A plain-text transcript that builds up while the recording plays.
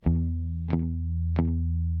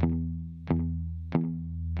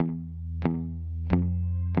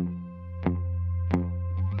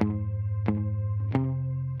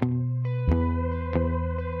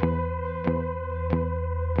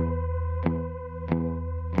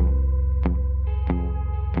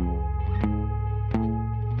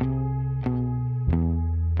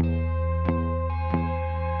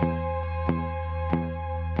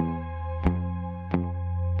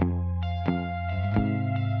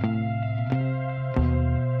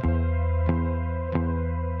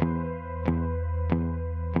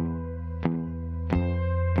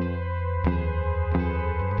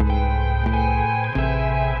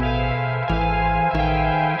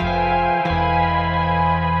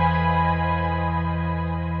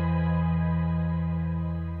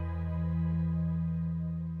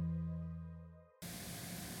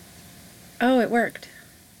it worked.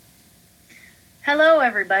 Hello,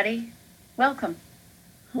 everybody. Welcome.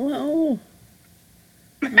 Hello.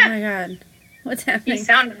 Oh my God. What's happening? You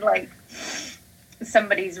sounded like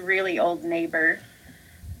somebody's really old neighbor.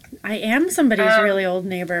 I am somebody's really old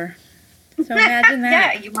neighbor. So imagine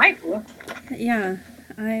that. Yeah, you might be. Yeah.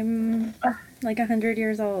 I'm like 100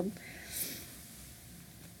 years old.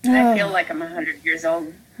 I feel like I'm 100 years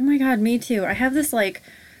old. Oh my God, me too. I have this like,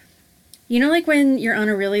 you know, like when you're on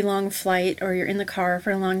a really long flight or you're in the car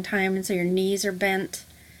for a long time and so your knees are bent.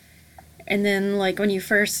 And then like when you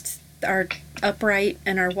first are upright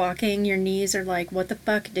and are walking, your knees are like, what the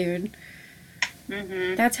fuck, dude?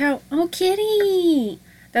 Mm-hmm. That's how, oh, kitty!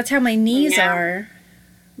 That's how my knees are.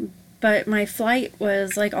 But my flight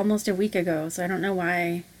was like almost a week ago, so I don't know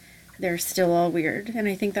why they're still all weird. And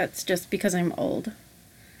I think that's just because I'm old.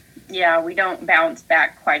 Yeah, we don't bounce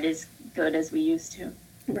back quite as good as we used to.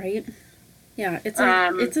 Right? Yeah,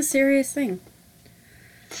 it's a serious thing.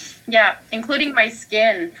 Yeah, including my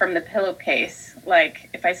skin from the pillowcase. Like,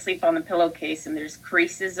 if I sleep on the pillowcase and there's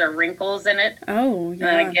creases or wrinkles in it, oh, yeah.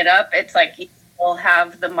 and I get up, it's like you will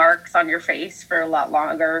have the marks on your face for a lot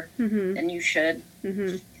longer mm-hmm. than you should.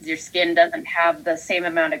 Because your skin doesn't have the same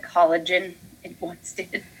amount of collagen it once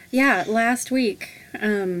did. Yeah, last week,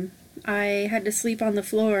 I had to sleep on the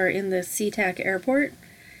floor in the SeaTac airport.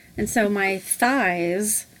 And so my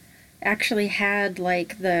thighs actually had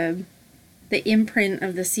like the imprint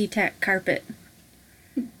of the SeaTac carpet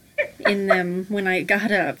in them when I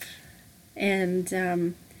got up.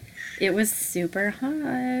 And it was super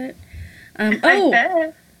hot.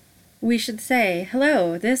 Oh, we should say,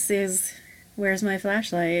 hello, this is Where's My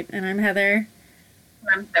Flashlight? And I'm Heather.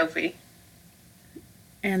 I'm Sophie.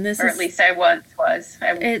 And this or at least I was.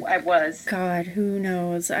 I was. God, who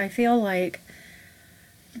knows? I feel like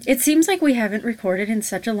it seems like we haven't recorded in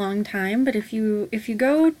such a long time, but if you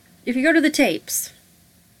go to the tapes,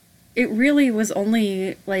 it really was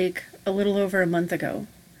only like a little over a month ago.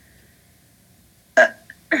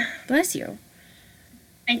 Bless you.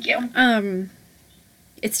 Thank you.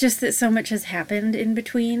 It's just that so much has happened in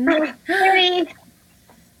between.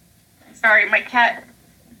 Sorry, my cat,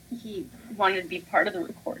 he wanted to be part of the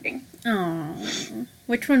recording. Oh,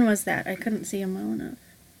 which one was that? I couldn't see him well enough.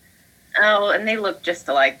 Oh, and they look just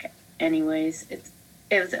alike anyways. It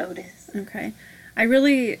was Otis. Okay. I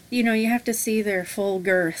really, you have to see their full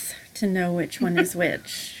girth to know which one is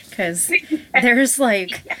which, because there's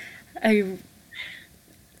like a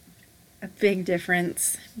big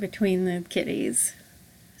difference between the kitties.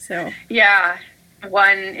 So yeah,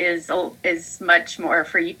 one is much more,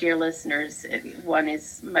 for you dear listeners, one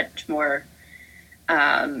is much more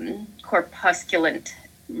corpusculent,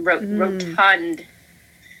 rotund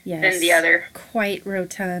than the other. Quite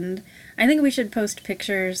rotund. I think we should post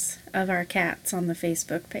pictures of our cats on the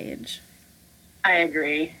Facebook page. I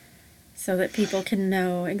agree. So that people can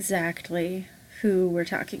know exactly who we're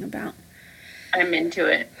talking about. I'm into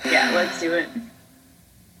it. Yeah, let's do it.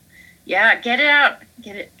 Yeah, get it out.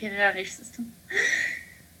 Get it out of your system.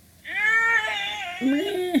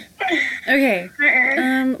 Okay.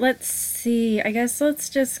 Let's see. I guess let's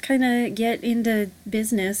just kind of get into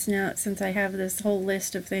business now, since I have this whole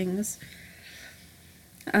list of things.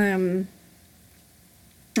 Okay,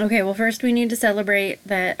 well, first we need to celebrate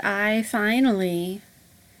that I finally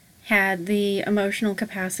had the emotional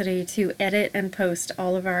capacity to edit and post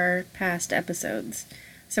all of our past episodes.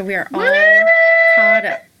 So we are all caught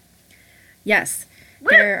up. Yes,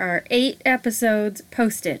 there are 8 episodes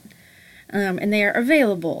posted, and they are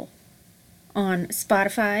available on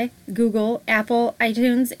Spotify, Google, Apple,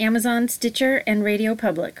 iTunes, Amazon, Stitcher, and Radio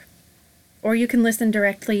Public. Or you can listen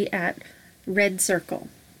directly at Red Circle.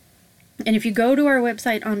 And if you go to our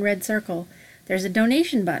website on Red Circle, there's a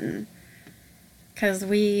donation button. Because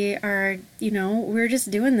we are, we're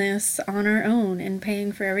just doing this on our own and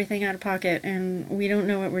paying for everything out of pocket, and we don't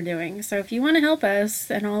know what we're doing. So if you want to help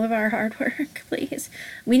us and all of our hard work, please.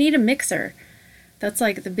 We need a mixer. That's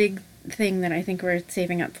like the big thing that I think we're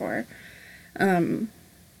saving up for.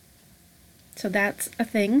 So that's a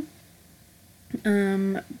thing.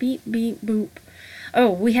 Beep, beep, boop.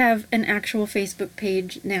 Oh, we have an actual Facebook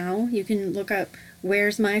page now. You can look up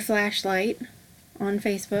Where's My Flashlight on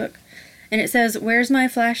Facebook. And it says, Where's My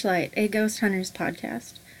Flashlight? A Ghost Hunters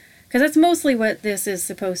podcast. Because that's mostly what this is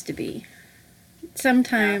supposed to be.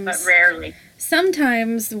 Sometimes... Yeah, but rarely.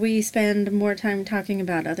 Sometimes we spend more time talking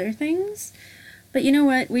about other things. But you know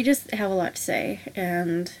what? We just have a lot to say.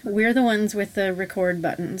 And we're the ones with the record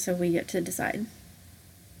button, so we get to decide.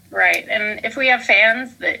 Right. And if we have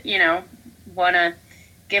fans that, want to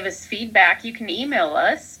give us feedback, you can email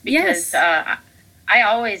us. Because yes. I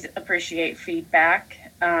always appreciate feedback.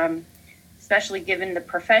 especially given the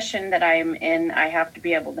profession that I'm in, I have to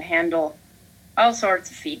be able to handle all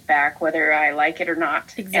sorts of feedback, whether I like it or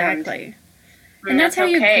not. Exactly. And that's how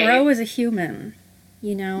okay. you grow as a human,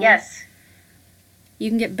 you know? Yes. You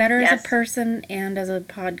can get better as a person and as a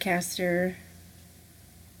podcaster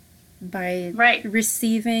by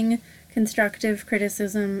receiving constructive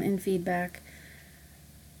criticism and feedback.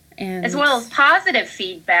 And as well as positive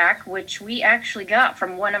feedback, which we actually got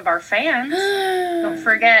from one of our fans. Don't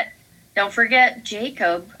forget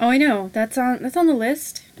Jacob. Oh, I know. That's on the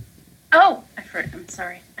list. Oh, I'm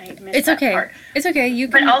sorry. I missed that part. It's okay. You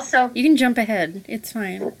can jump ahead. It's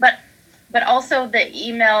fine. But also the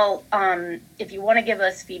email, if you want to give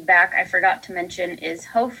us feedback, I forgot to mention, is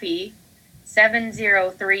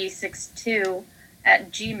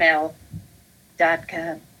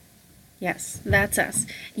hofi70362@gmail.com. Yes, that's us.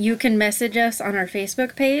 You can message us on our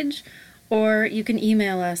Facebook page, or you can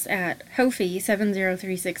email us at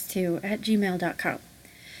hofi70362@gmail.com.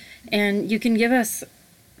 And you can give us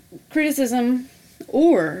criticism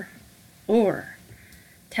or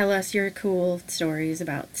tell us your cool stories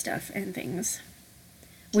about stuff and things.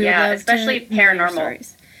 We would love especially paranormal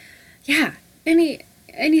stories. Yeah,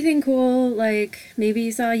 anything cool, like maybe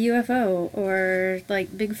you saw a UFO or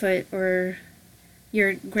like Bigfoot, or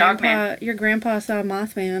your grandpa saw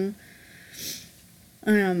Mothman.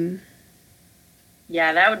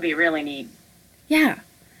 Yeah, that would be really neat. Yeah.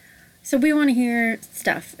 So we want to hear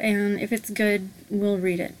stuff, and if it's good, we'll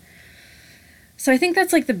read it. So I think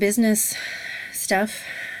that's like the business stuff.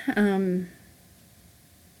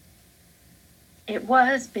 It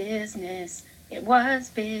was business. It was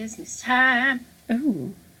business time.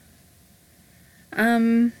 Oh.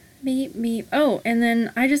 Me. Oh, and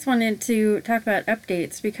then I just wanted to talk about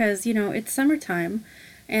updates because, it's summertime,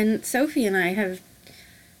 and Sophie and I have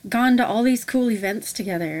gone to all these cool events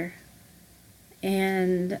together.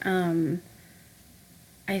 And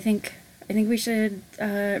I think we should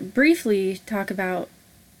briefly talk about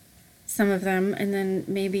some of them, and then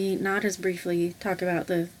maybe not as briefly talk about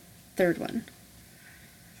the third one.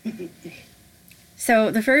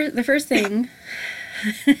 So the first thing,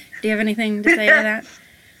 do you have anything to say to that?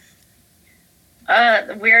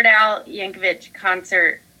 The Weird Al Yankovic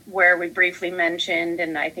concert, where we briefly mentioned,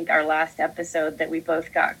 and I think our last episode, that we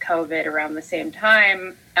both got COVID around the same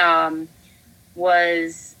time,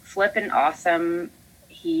 was flippin' awesome.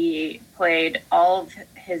 He played all of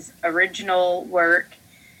his original work,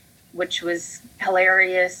 which was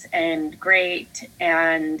hilarious and great.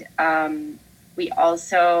 And we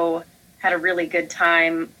also had a really good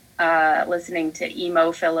time listening to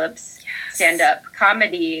Emo Phillips stand-up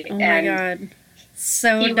comedy. Oh my God.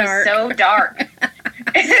 So dark. Was so dark.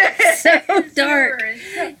 So dark.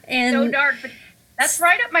 And so dark. But that's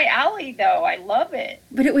right up my alley, though. I love it.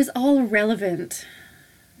 But it was all relevant.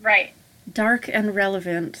 Right. Dark and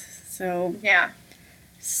relevant. So. Yeah.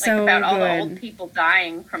 So about good. all the old people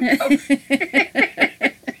dying from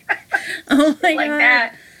COVID. Oh my like God.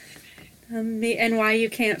 That. And why you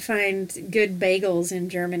can't find good bagels in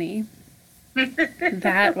Germany.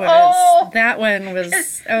 That one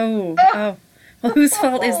was. Oh. Well, whose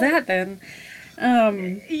fault is that then?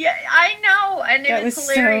 Yeah, I know, and it was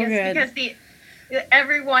hilarious so because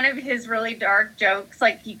every one of his really dark jokes,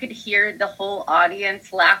 like you could hear the whole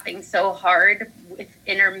audience laughing so hard with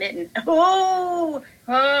intermittent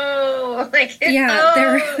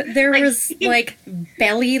there was like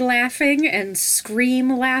belly laughing and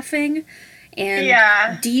scream laughing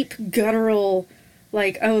and deep guttural,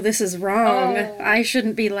 like, oh, this is wrong. I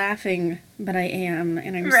shouldn't be laughing, but I am,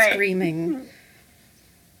 and I'm screaming.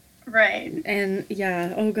 Right. And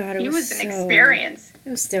oh God, it was an experience.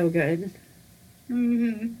 It was so good.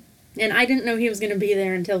 Mm-hmm. And I didn't know he was going to be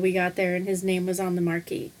there until we got there, and his name was on the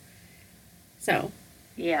marquee. So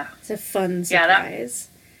it's a fun surprise.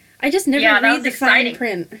 I just never read the fine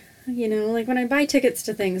print. Like when I buy tickets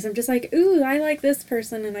to things, I'm just like, ooh, I like this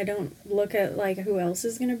person, and I don't look at like who else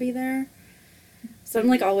is going to be there. So I'm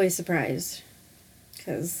like always surprised,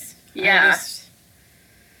 because But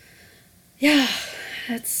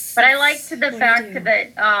I liked the fact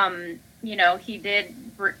that he did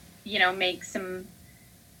make some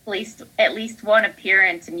at least one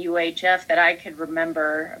appearance in UHF that I could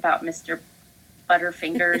remember about Mr.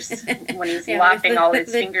 Butterfingers when he's lopping all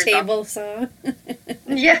his fingers off. The table saw.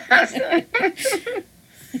 Yes.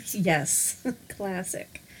 Yes.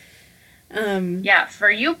 Classic. For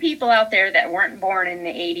you people out there that weren't born in the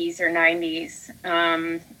 80s or 90s,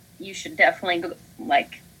 you should definitely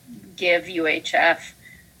give UHF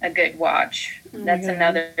a good watch. That's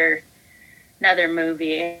another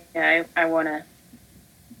movie I want to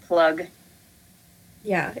plug.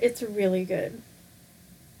 Yeah, it's really good.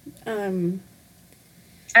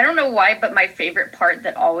 I don't know why, but my favorite part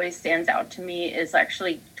that always stands out to me is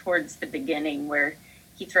actually towards the beginning where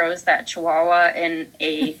he throws that chihuahua in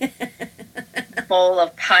a bowl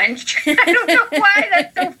of punch. I don't know why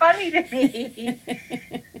that's so funny to me.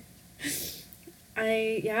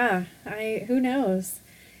 Who knows?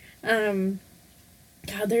 God,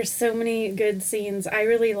 there's so many good scenes. I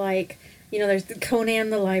really like, there's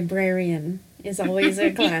Conan the Librarian is always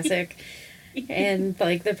a classic. And,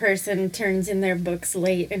 like, the person turns in their books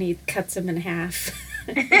late and he cuts them in half.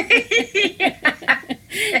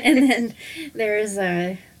 And then there's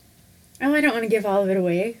I don't want to give all of it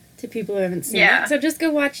away to people who haven't seen it. So just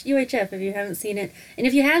go watch UHF if you haven't seen it. And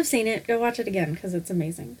if you have seen it, go watch it again because it's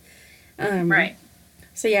amazing. Right.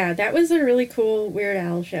 So yeah, that was a really cool Weird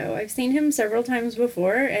Al show. I've seen him several times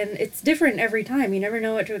before, and it's different every time. You never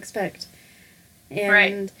know what to expect.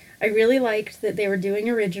 And I really liked that they were doing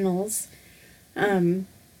originals.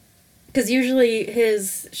 Because usually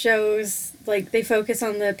his shows, like, they focus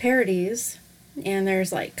on the parodies, and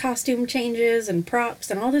there's, like, costume changes and props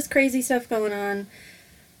and all this crazy stuff going on.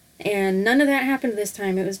 And none of that happened this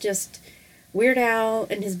time. It was just Weird Al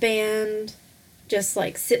and his band just,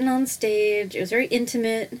 like, sitting on stage. It was very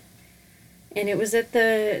intimate. And it was at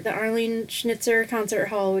the Arlene Schnitzer Concert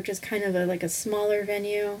Hall, which is kind of a smaller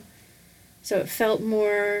venue. So it felt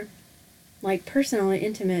more, like, personal and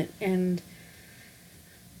intimate and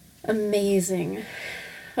amazing.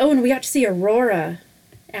 Oh, and we got to see Aurora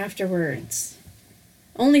afterwards.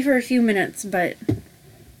 Only for a few minutes, but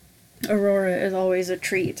Aurora is always a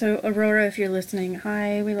treat. So, Aurora, if you're listening,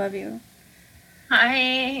 hi, we love you. Hi.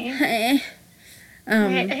 Hey.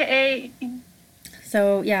 Hey.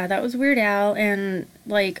 So, yeah, that was Weird Al, and,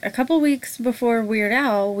 like, a couple weeks before Weird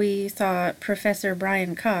Al, we saw Professor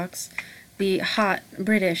Brian Cox, the hot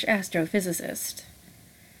British astrophysicist.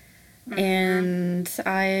 Mm-hmm. And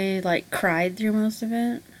I, like, cried through most of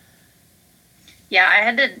it. Yeah, I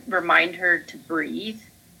had to remind her to breathe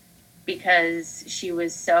because she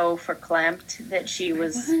was so verklempt that she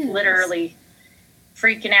was literally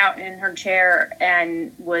freaking out in her chair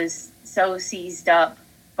and was so seized up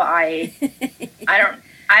by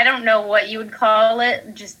I don't know what you would call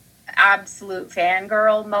it, just absolute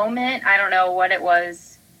fangirl moment. I don't know what it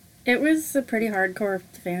was. It was a pretty hardcore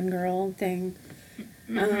fangirl thing.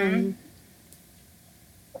 Mm-hmm.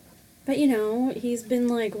 But, he's been,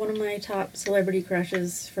 like, one of my top celebrity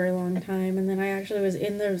crushes for a long time, and then I actually was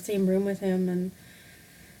in the same room with him,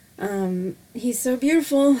 and he's so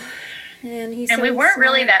beautiful, and he's and we weren't smart.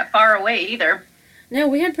 Really that far away either. No,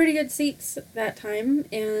 we had pretty good seats that time,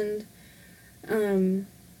 and,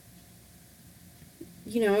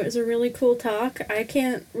 it was a really cool talk. I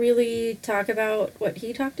can't really talk about what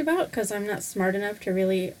he talked about, because I'm not smart enough to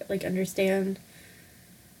really, like, understand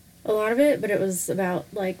a lot of it, but it was about,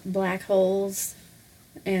 like, black holes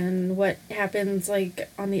and what happens, like,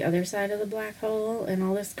 on the other side of the black hole and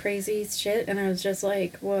all this crazy shit, and I was just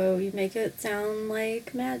like, whoa, you make it sound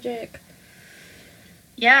like magic.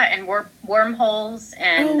 Yeah, and wormholes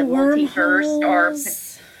and the multiverse, or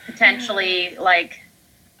potentially, like,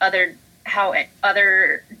 how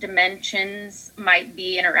other dimensions might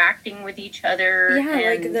be interacting with each other. Yeah,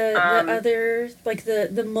 and, like, the other, like,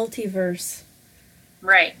 the multiverse.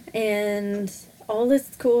 Right. And all this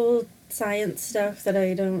cool science stuff that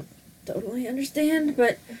I don't totally understand,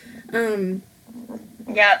 but,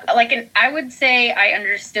 yeah, like, I would say I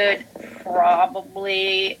understood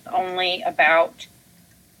probably only about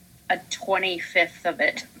a 25th of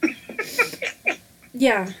it.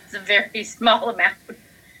 Yeah. It's a very small amount.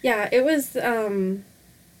 Yeah, it was,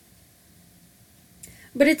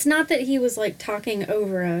 but it's not that he was, like, talking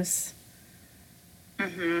over us.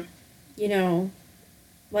 Mm-hmm.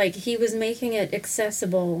 Like, he was making it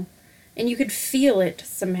accessible, and you could feel it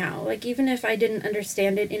somehow. Like, even if I didn't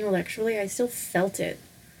understand it intellectually, I still felt it.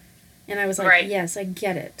 And I was like, yes, I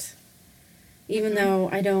get it. Even though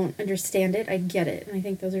I don't understand it, I get it. And I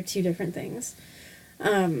think those are two different things.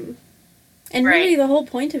 And really the whole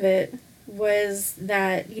point of it was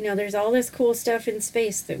that, there's all this cool stuff in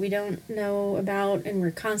space that we don't know about, and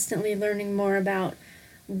we're constantly learning more about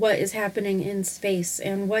what is happening in space,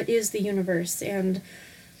 and what is the universe, and,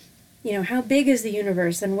 how big is the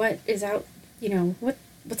universe, and what is out,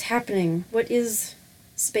 what's happening, what is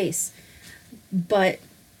space. But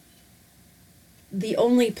the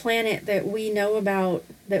only planet that we know about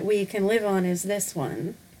that we can live on is this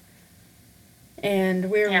one. And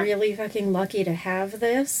we're really fucking lucky to have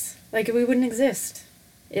this. Like, we wouldn't exist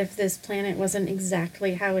if this planet wasn't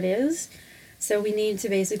exactly how it is. So we need to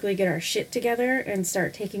basically get our shit together and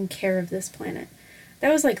start taking care of this planet.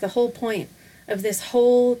 That was, like, the whole point of this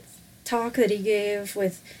whole talk that he gave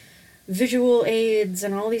with visual aids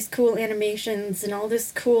and all these cool animations and all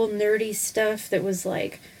this cool nerdy stuff that was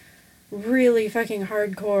like really fucking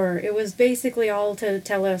hardcore. It was basically all to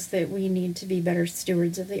tell us that we need to be better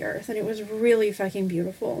stewards of the earth, and it was really fucking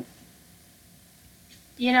beautiful.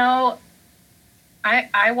 You know,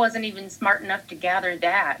 I wasn't even smart enough to gather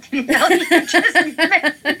that until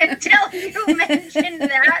you mentioned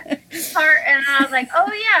that part, and I was like,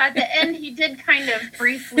 oh yeah, at the end he did kind of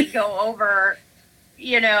briefly go over,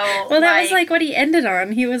 you know. Well, that was like what he ended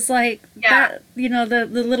on. He was like, yeah, that, you know, the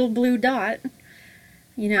little blue dot,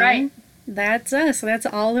 you know, right. That's us. That's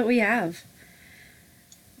all that we have.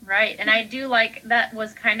 Right, and I do like that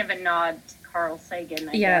was kind of a nod to Carl Sagan.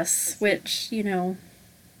 I yes, guess. Which, you know,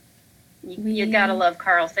 you gotta love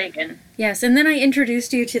Carl Sagan. Yes, and then I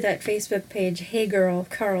introduced you to that Facebook page, Hey Girl,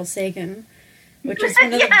 Carl Sagan, which is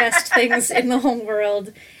one of the best things in the whole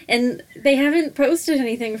world. And they haven't posted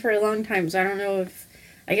anything for a long time, so I don't know if,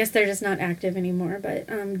 I guess they're just not active anymore. But,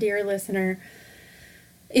 dear listener,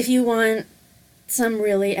 if you want some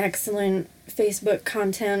really excellent Facebook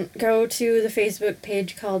content, go to the Facebook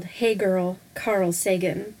page called Hey Girl, Carl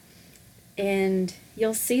Sagan, and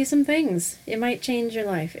you'll see some things. It might change your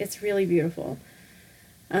life. It's really beautiful.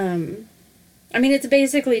 I mean, it's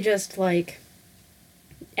basically just like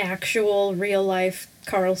actual real life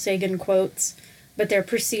Carl Sagan quotes, but they're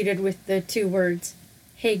preceded with the two words,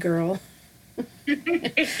 hey girl. And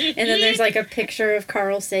then there's like a picture of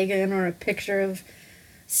Carl Sagan or a picture of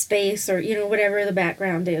space or, you know, whatever the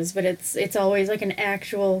background is, but it's always like an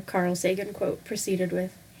actual Carl Sagan quote preceded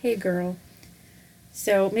with, hey girl.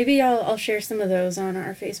 So maybe I'll share some of those on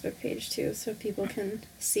our Facebook page too, so people can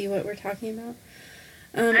see what we're talking about.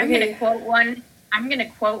 I'm gonna quote one. I'm gonna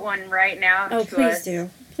quote one right now. Oh, please do.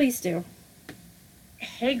 Please do.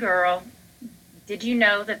 Hey girl, did you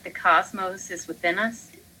know that the cosmos is within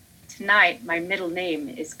us? Tonight, my middle name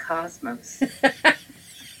is Cosmos.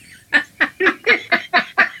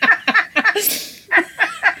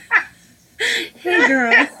 Hey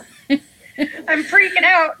girl. I'm freaking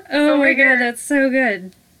out. Oh my god, that's so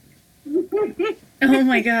good. Oh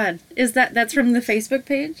my god. That's from the Facebook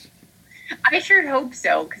page? I sure hope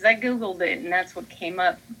so, because I googled it and that's what came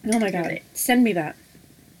up. Oh my god. Send me that.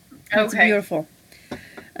 That's okay. Beautiful.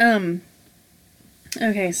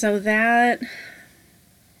 Okay, so that...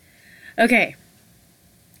 Okay.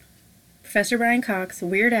 Professor Brian Cox,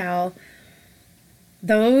 Weird Al.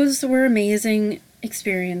 Those were amazing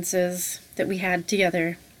experiences that we had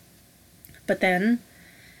together. But then,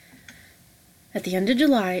 at the end of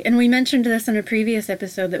July, and we mentioned this in a previous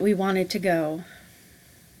episode that we wanted to go.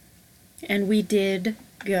 And we did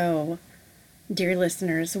go, dear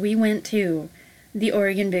listeners. We went to the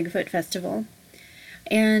Oregon Bigfoot Festival.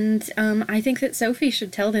 And I think that Sophie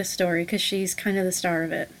should tell this story because she's kind of the star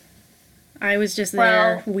of it. I was just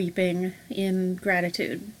there weeping in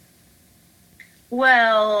gratitude.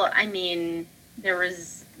 Well, I mean, there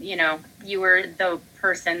was, you know, you were the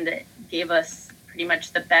person that gave us pretty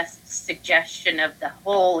much the best suggestion of the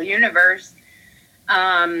whole universe.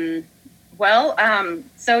 So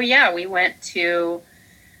yeah, we went to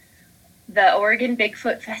the Oregon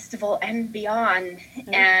Bigfoot Festival and beyond,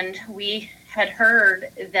 and we had heard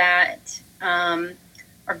that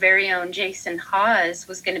our very own Jason Hawes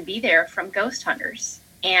was going to be there from Ghost Hunters,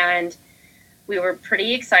 and we were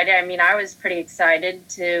pretty excited. I mean, I was pretty excited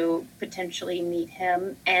to potentially meet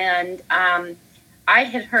him, and I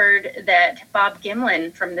had heard that Bob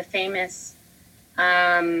Gimlin from the famous,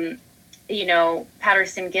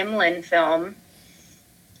 Patterson-Gimlin film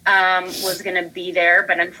was going to be there,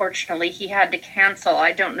 but unfortunately he had to cancel.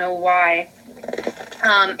 I don't know why.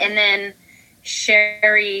 And then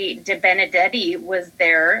Sherry DeBenedetti was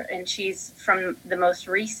there, and she's from the most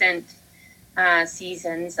recent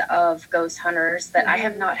seasons of Ghost Hunters that I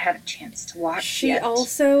have not had a chance to watch She yet.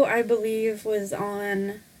 also, I believe, was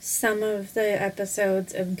on some of the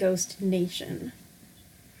episodes of Ghost Nation.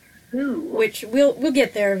 Ooh. Which we'll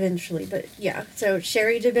get there eventually, but yeah. So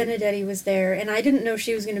Sherry DeBenedetti was there, and I didn't know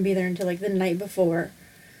she was going to be there until like the night before.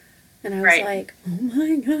 And I was like, oh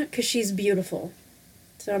my god, because she's beautiful.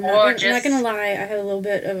 So I'm not going to lie, I had a little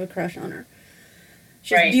bit of a crush on her.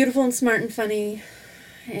 She's beautiful and smart and funny,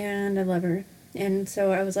 and I love her. And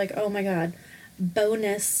so I was like, oh my god,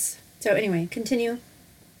 bonus. So anyway, continue.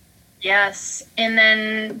 Yes, and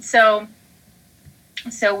then so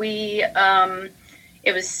we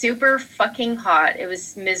it was super fucking hot. It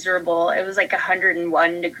was miserable. It was like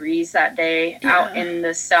 101 degrees that day out in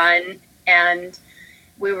the sun, and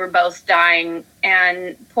we were both dying.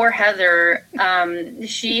 And poor Heather,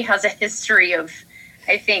 she has a history of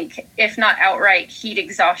I think, if not outright heat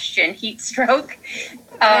exhaustion, heat stroke.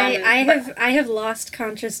 I have lost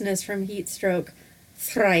consciousness from heat stroke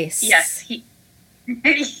thrice. Yes,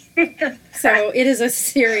 so it is a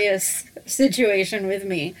serious situation with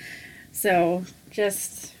me. So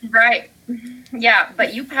just right. Yeah,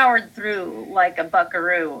 but you powered through like a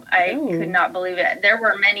buckaroo. I could not believe it. There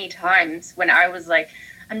were many times when I was like,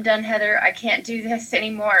 I'm done, Heather. I can't do this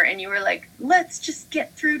anymore. And you were like, let's just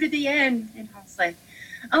get through to the end. And I was like,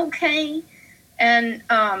 okay. And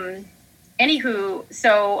anywho,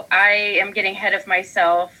 so I am getting ahead of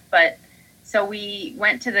myself. But so we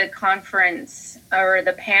went to the conference or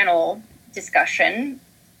the panel discussion.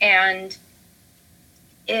 And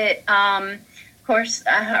it, of course,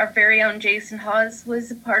 our very own Jason Hawes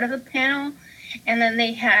was a part of the panel. And then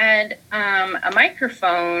they had a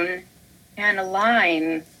microphone and a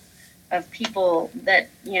line of people that,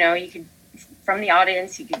 you could, from the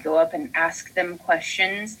audience, you could go up and ask them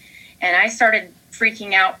questions. And I started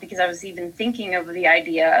freaking out because I was even thinking of the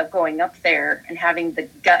idea of going up there and having the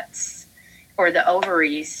guts or the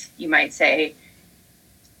ovaries, you might say,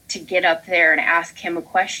 to get up there and ask him a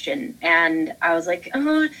question. And I was like,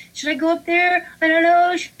 oh, should I go up there? I don't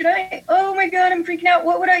know. Should I? Oh my God, I'm freaking out.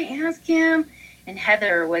 What would I ask him? And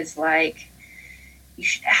Heather was like, you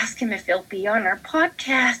should ask him if he'll be on our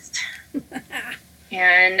podcast.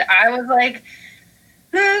 And I was like,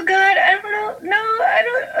 oh God, I don't know. No, I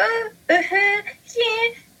don't,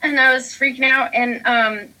 yeah. And I was freaking out. And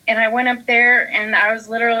I went up there and I was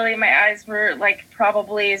literally, my eyes were like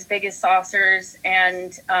probably as big as saucers.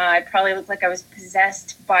 And I probably looked like I was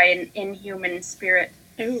possessed by an inhuman spirit.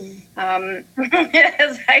 Ooh.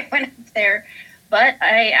 As I went up there. But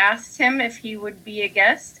I asked him if he would be a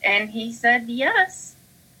guest, and he said yes.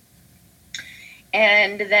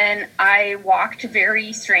 And then I walked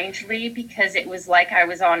very strangely because it was like I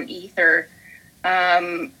was on ether,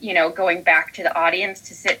 going back to the audience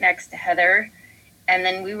to sit next to Heather. And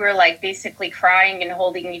then we were like basically crying and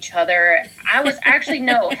holding each other. I was actually,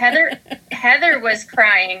 no, Heather was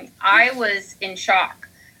crying. I was in shock.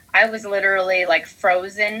 I was literally like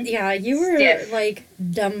frozen. Yeah, you were stiff. Like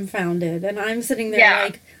dumbfounded, and I'm sitting there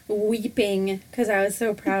like weeping because I was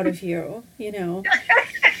so proud of you,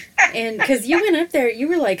 And because you went up there, you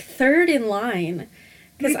were like third in line.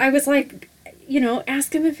 Because I was like,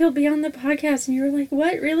 ask him if he'll be on the podcast, and you were like,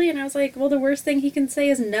 what, really? And I was like, well, the worst thing he can say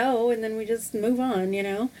is no, and then we just move on,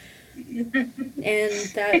 And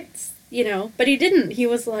that's, but he didn't. He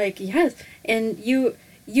was like, yes, and you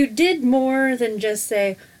did more than just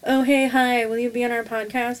say, oh, hey, hi, will you be on our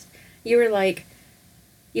podcast? You were like,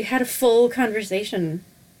 you had a full conversation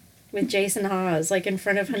with Jason Hawes, like in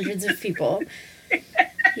front of hundreds of people,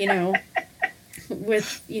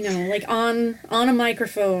 with, like on a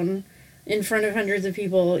microphone in front of hundreds of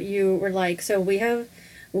people. You were like, so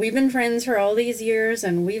we've been friends for all these years,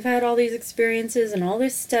 and we've had all these experiences and all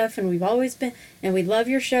this stuff, and we've always been, and we love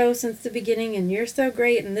your show since the beginning, and you're so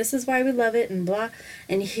great, and this is why we love it, and blah.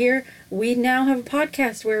 And here we now have a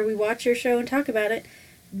podcast where we watch your show and talk about it.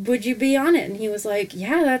 Would you be on it? And he was like,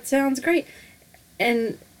 yeah, that sounds great.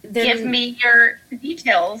 And then give me your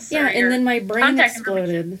details. Yeah, and then my brain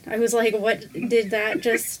exploded. I was like, what did that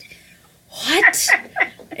just what?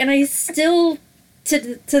 And I still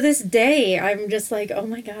to this day, I'm just like, oh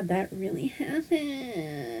my God, that really happened.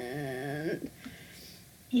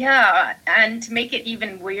 Yeah, and to make it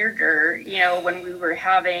even weirder, when we were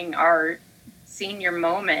having our senior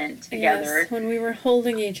moment together. Yes, when we were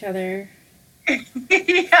holding each other.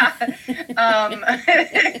 Yeah.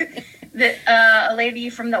 A lady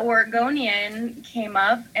from the Oregonian came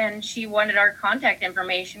up, and she wanted our contact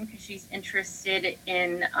information because she's interested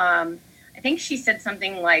in I think she said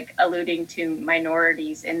something like alluding to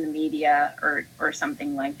minorities in the media or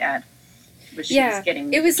something like that. But she was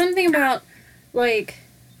getting... It was something about, like,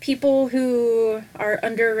 people who are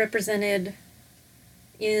underrepresented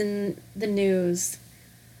in the news,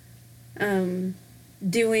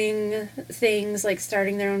 doing things like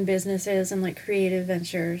starting their own businesses and, like, creative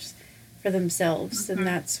ventures for themselves. Mm-hmm. And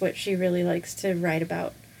that's what she really likes to write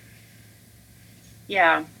about.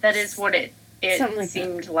 Yeah, that is what it like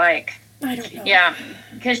seemed like. I don't know. Yeah,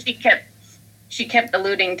 because she kept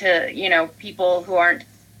alluding to, people who aren't,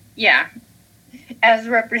 as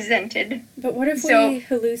represented. But what if we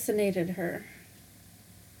hallucinated her?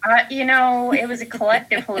 It was a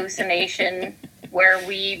collective hallucination where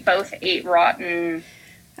we both ate rotten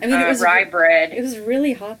it was rye bread. It was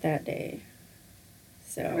really hot that day.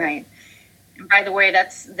 So right. And by the way,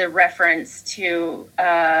 that's the reference to,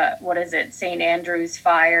 what is it, St. Andrew's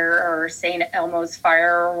fire or St. Elmo's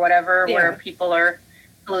fire or whatever, where people are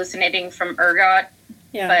hallucinating from ergot.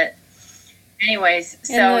 Yeah. But Anyways,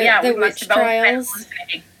 so And yeah, the we must witch have both been trials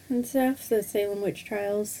hallucinating. and stuff, the Salem witch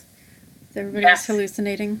trials. Everybody was Yes.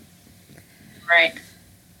 hallucinating. Right.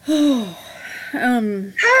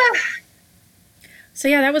 So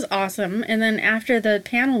yeah, that was awesome. And then after the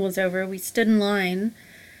panel was over, we stood in line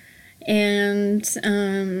and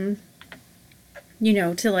to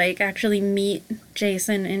like actually meet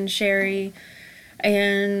Jason and Sherry.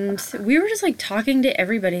 And we were just like talking to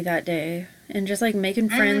everybody that day and just like making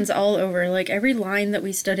friends all over. Like every line that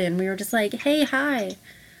we stood in, we were just like, "Hey, hi.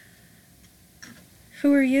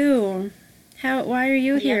 Who are you? Why are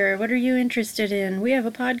you here? What are you interested in? We have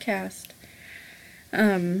a podcast."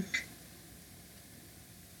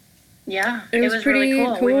 Yeah, It was really pretty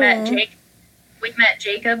cool. cool. We met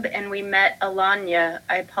Jacob and we met Alanya.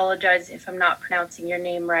 I apologize if I'm not pronouncing your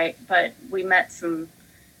name right, but we met some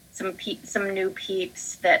new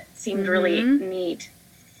peeps that seemed really neat.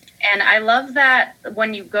 And I love that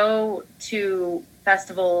when you go to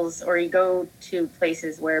festivals or you go to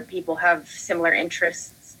places where people have similar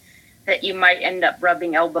interests, that you might end up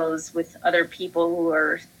rubbing elbows with other people who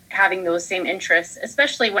are having those same interests,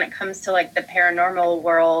 especially when it comes to like the paranormal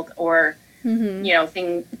world or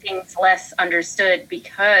things less understood,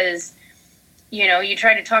 because you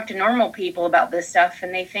try to talk to normal people about this stuff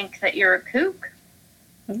and they think that you're a kook.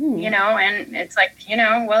 And it's like,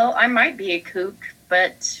 well, I might be a kook,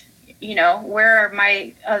 but where are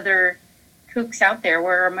my other kooks out there?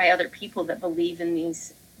 Where are my other people that believe in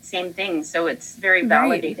these same things? So it's very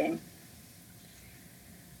validating.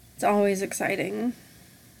 It's always exciting.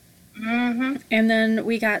 Mm-hmm. And then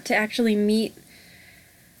we got to actually meet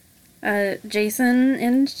Jason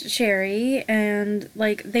and Sherry, and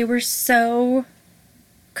like they were so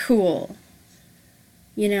cool.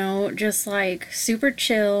 Just like super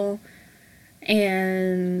chill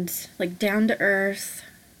and like down to earth,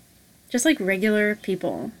 just like regular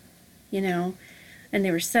people, and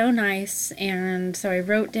they were so nice. And so I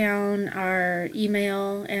wrote down our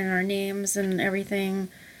email and our names and everything.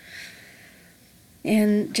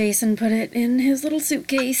 And Jason put it in his little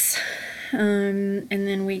suitcase. And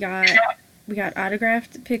then we got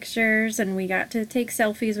autographed pictures and we got to take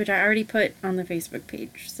selfies, which I already put on the Facebook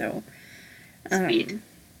page. So, Sweet.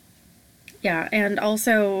 Yeah, and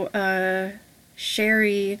also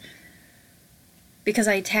Sherry, because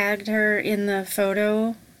I tagged her in the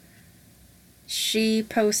photo, she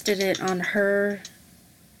posted it on her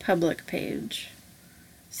public page.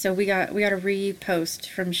 So we got a repost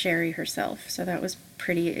from Sherry herself. So that was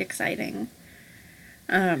pretty exciting.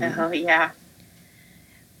 Oh yeah.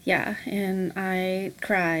 Yeah, and I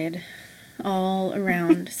cried all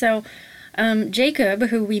around. So Jacob,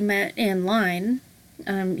 who we met in line,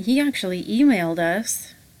 he actually emailed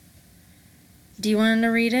us. Do you want to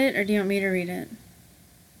read it or do you want me to read it?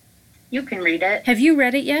 You can read it. Have you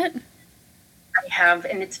read it yet? I have,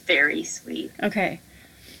 and it's very sweet. Okay.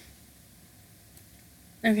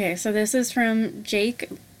 Okay, so this is from Jake.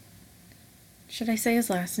 Should I say his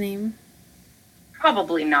last name?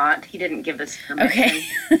 Probably not. He didn't give us permission. Okay.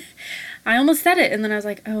 I almost said it, and then I was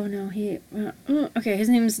like, oh no, okay, his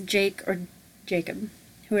name's Jake or Jacob.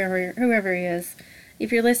 Whoever he is.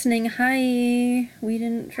 If you're listening, hi. We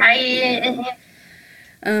didn't forget you.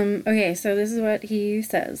 Okay, so this is what he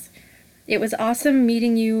says. It was awesome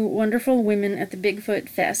meeting you wonderful women at the Bigfoot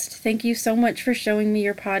Fest. Thank you so much for showing me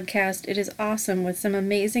your podcast. It is awesome with some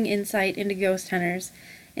amazing insight into ghost hunters,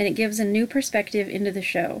 and it gives a new perspective into the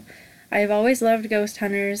show. I have always loved ghost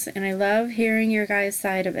hunters, and I love hearing your guys'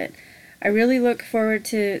 side of it. I really look forward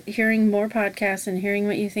to hearing more podcasts and hearing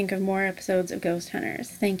what you think of more episodes of Ghost Hunters.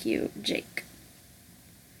 Thank you, Jake.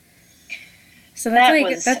 So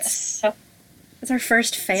that's our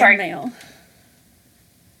first fan mail.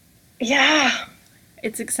 Yeah.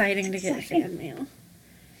 It's exciting to get fan mail.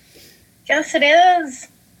 Yes, it is.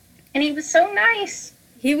 And he was so nice.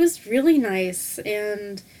 He was really nice,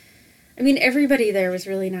 and I mean, everybody there was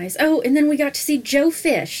really nice. Oh, and then we got to see Joe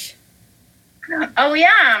Fish. Oh,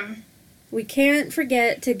 yeah. We can't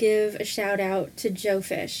forget to give a shout out to Joe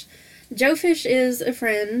Fish. Joe Fish is a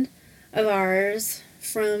friend of ours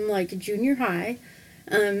from like junior high.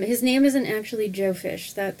 His name isn't actually Joe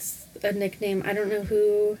Fish. That's a nickname. I don't know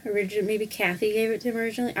who originally, maybe Kathy gave it to him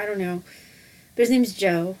originally. I don't know. But his name's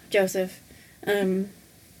Joseph.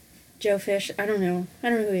 Joe Fish. I don't know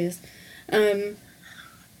who he is.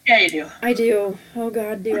 Yeah, you do. I do. Oh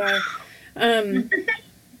God, do I?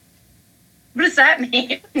 What does that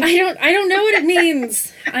mean? I don't know what it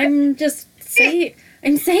means. I'm just saying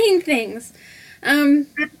things.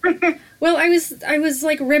 Well, I was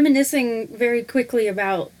like reminiscing very quickly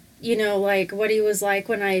about, like what he was like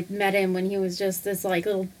when I met him when he was just this like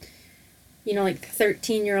little you know, like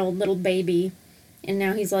 13-year-old little baby, and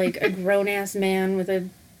now he's like a grown-ass man with an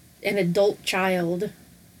adult child,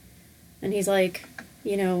 and he's like,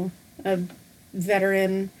 you know, a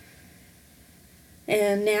veteran.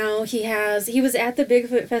 And now he was at the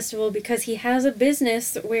Bigfoot Festival because he has a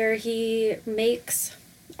business where he makes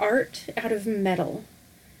art out of metal.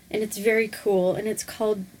 And it's very cool. And it's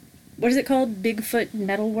called, what is it called? Bigfoot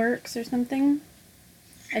Metalworks or something?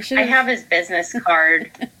 I have his business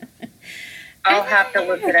card. I'll have to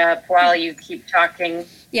look it up while you keep talking.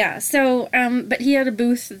 Yeah, so, but he had a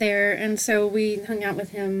booth there, and so we hung out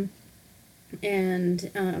with him.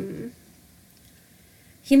 And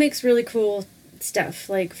he makes really cool stuff,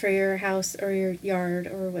 like for your house or your yard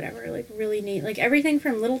or whatever, like really neat, like everything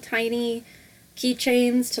from little tiny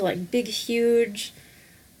keychains to like big huge,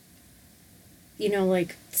 you know,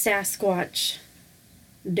 like Sasquatch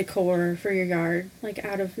decor for your yard, like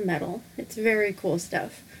out of metal. It's very cool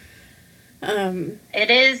stuff. It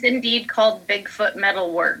is indeed called Bigfoot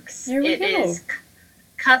Metalworks. There we go. It is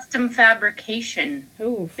custom fabrication.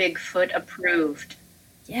 Oh, Bigfoot approved.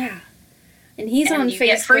 Yeah, and he's and on you Facebook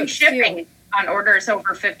get free shipping too. On orders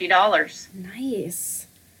over $50. Nice.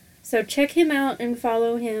 So check him out and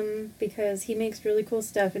follow him because he makes really cool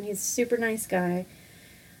stuff and he's a super nice guy.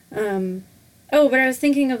 Oh, but I was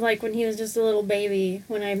thinking of like when he was just a little baby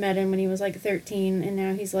when I met him when he was like 13 and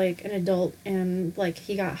now he's like an adult and like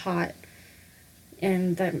he got hot.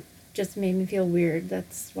 And that just made me feel weird.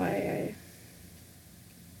 That's why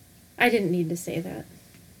I didn't need to say that.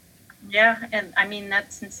 Yeah, and I mean,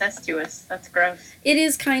 that's incestuous. That's gross. It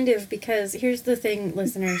is kind of, because here's the thing,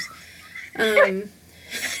 listeners. When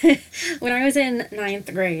I was in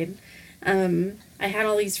 9th grade, I had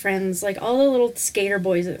all these friends, like all the little skater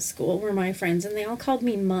boys at school were my friends, and they all called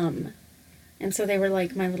me Mum. And so they were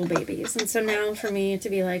like my little babies. And so now for me to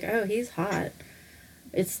be like, oh, he's hot,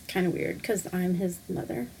 it's kind of weird because I'm his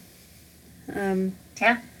mother.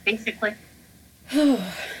 Yeah, basically.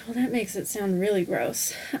 Oh, well, that makes it sound really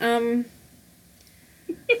gross.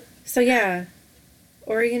 So yeah,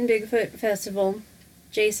 Oregon Bigfoot Festival,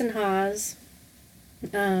 Jason Hawes,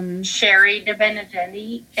 Sherry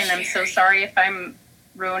DeBenedetti, and I'm so sorry if I'm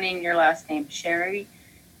ruining your last name. Sherry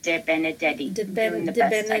DeBenedetti.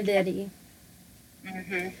 DeBenedetti.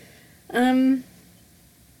 Mm-hmm.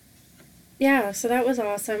 Yeah, so that was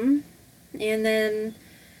awesome. And then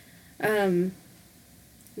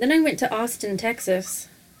I went to Austin, Texas,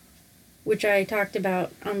 which I talked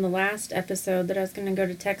about on the last episode that I was going to go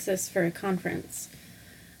to Texas for a conference.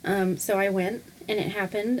 So I went, and it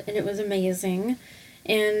happened, and it was amazing.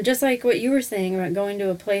 And just like what you were saying about going to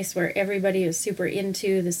a place where everybody is super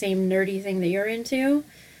into the same nerdy thing that you're into,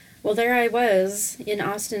 well, there I was in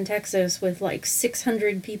Austin, Texas, with like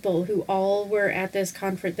 600 people who all were at this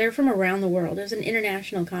conference. They're from around the world. It was an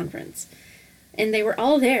international conference. And they were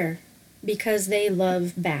all there because they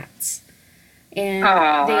love bats.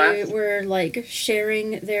 And they were like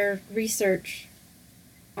sharing their research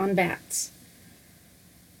on bats.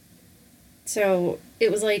 So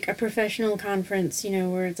it was like a professional conference, you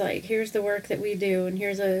know, where it's like, here's the work that we do, and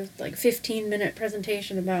here's a like 15-minute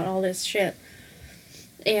presentation about all this shit.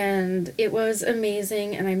 And it was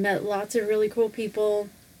amazing, and I met lots of really cool people,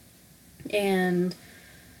 and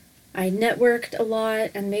I networked a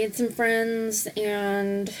lot and made some friends,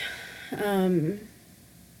 and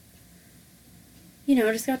you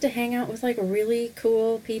know, just got to hang out with like really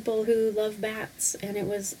cool people who love bats, and it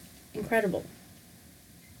was incredible.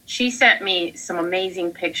 She sent me some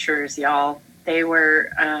amazing pictures, y'all. They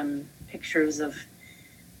were pictures of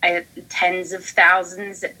tens of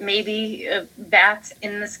thousands, maybe, of bats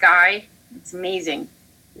in the sky. It's amazing.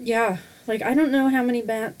 Yeah, like I don't know how many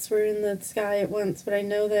bats were in the sky at once, but I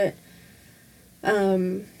know that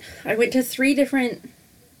I went to 3 different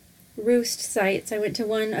roost sites. I went to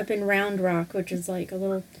one up in Round Rock, which is like a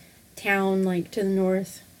little town like to the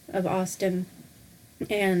north of Austin,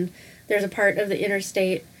 and there's a part of the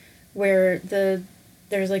interstate where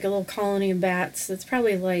there's like a little colony of bats that's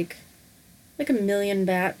probably like 1 million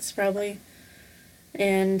bats probably.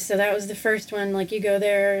 And so that was the first one. Like you go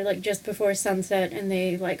there like just before sunset and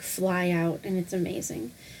they like fly out, and it's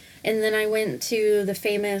amazing. And then I went to the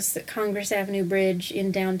famous Congress Avenue Bridge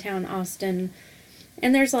in downtown Austin,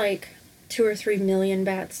 and there's like 2 or 3 million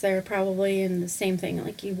bats there probably, and the same thing,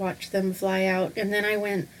 like you watch them fly out. And then I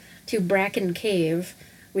went to Bracken Cave,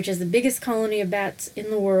 which is the biggest colony of bats in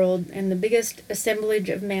the world and the biggest assemblage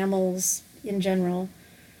of mammals in general.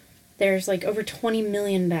 There's like over 20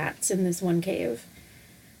 million bats in this one cave.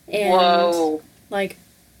 And whoa. Like,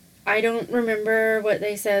 I don't remember what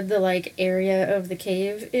they said the like area of the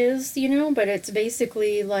cave is, you know, but it's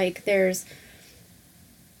basically like there's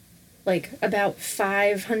like about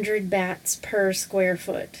 500 bats per square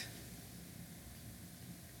foot.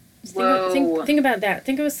 Whoa. Think about that.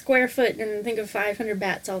 Think of a square foot and think of 500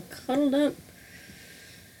 bats all cuddled up.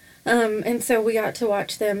 And so we got to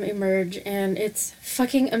watch them emerge, and it's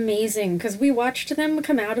fucking amazing because we watched them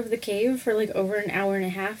come out of the cave for like over an hour and a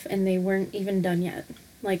half, and they weren't even done yet.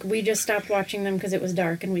 Like, we just stopped watching them because it was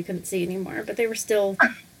dark and we couldn't see anymore. But they were still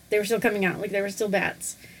coming out. Like, they were still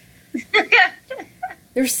bats.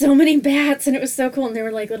 There were so many bats, and it was so cool. And there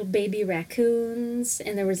were like little baby raccoons,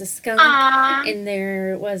 and there was a skunk, Aww. and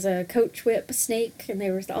there was a coach whip snake, and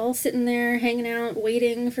they were all sitting there hanging out,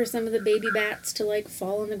 waiting for some of the baby bats to like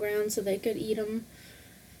fall on the ground so they could eat them.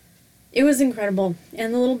 It was incredible.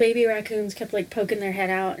 And the little baby raccoons kept like poking their head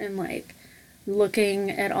out and like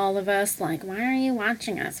looking at all of us like, why are you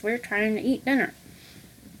watching us? We're trying to eat dinner.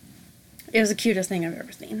 It was the cutest thing I've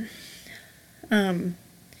ever seen.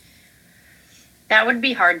 That would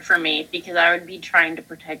be hard for me because I would be trying to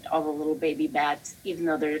protect all the little baby bats, even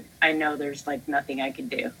though I know there's like nothing I could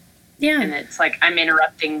do. Yeah. And it's like I'm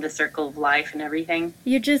interrupting the circle of life and everything.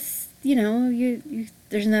 You just, you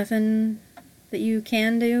there's nothing that you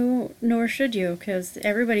can do, nor should you, because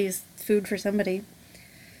everybody's food for somebody.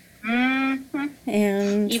 Mm-hmm.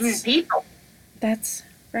 And even people. That's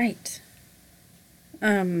right.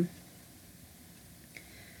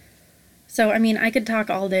 So, I mean, I could talk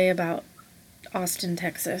all day about Austin,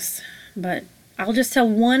 Texas, but I'll just tell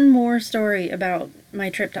one more story about my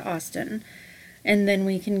trip to Austin, and then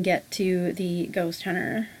we can get to the ghost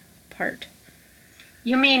hunter part.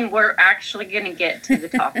 You mean we're actually going to get to the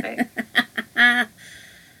topic?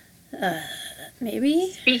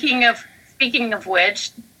 Maybe. Speaking of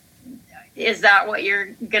which, is that what you're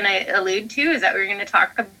going to allude to? Is that what you're going to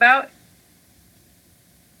talk about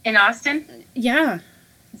in Austin? Yeah.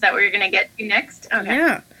 Is that what you're going to get to next? Okay.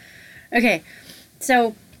 Yeah. Okay.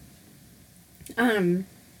 So, down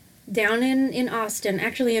in Austin,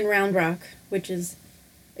 actually in Round Rock, which is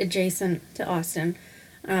adjacent to Austin,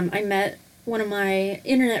 I met one of my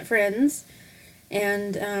internet friends,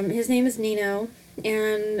 and his name is Nino,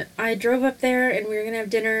 and I drove up there, and we were going to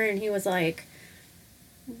have dinner, and he was like,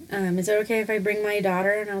 is it okay if I bring my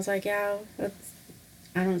daughter? And I was like, yeah,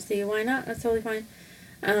 I don't see why not. That's totally fine.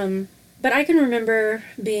 But I can remember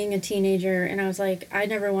being a teenager, and I was like, I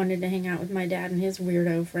never wanted to hang out with my dad and his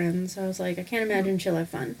weirdo friends. So I was like, I can't imagine she'll have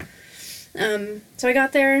fun. So I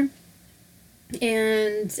got there,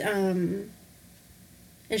 and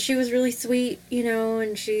she was really sweet,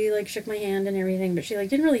 and she like shook my hand and everything, but she like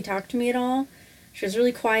didn't really talk to me at all. She was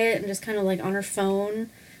really quiet and just kind of like on her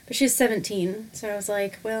phone. But she was 17, so I was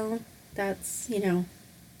like, well, that's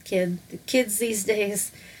kids these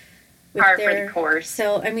days. Par for the course.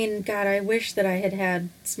 So, I mean, God, I wish that I had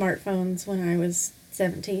smartphones when I was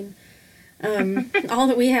 17. All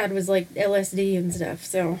that we had was, like, LSD and stuff,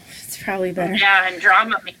 so it's probably better. Yeah, and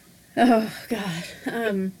Dramamine. Oh, God.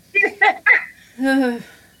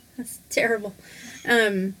 That's terrible.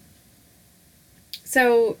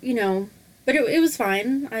 So, but it was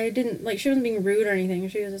fine. I didn't, like, she wasn't being rude or anything.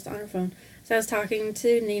 She was just on her phone. So I was talking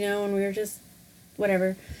to Nino, and we were just,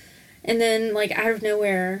 whatever. And then, like, out of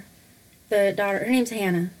nowhere, the daughter, her name's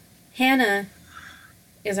Hannah. Hannah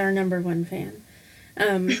is our number one fan.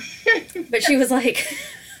 But she was like,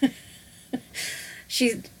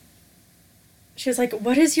 she was like,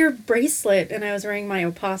 what is your bracelet? And I was wearing my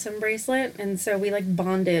opossum bracelet. And so we like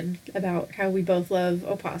bonded about how we both love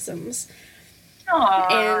opossums.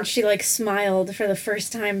 Aww. And she like smiled for the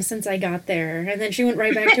first time since I got there. And then she went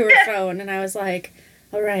right back to her phone. And I was like,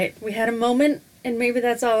 all right, we had a moment, and maybe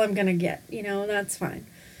that's all I'm going to get. That's fine.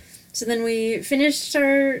 So then we finished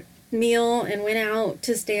our meal and went out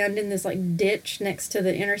to stand in this like ditch next to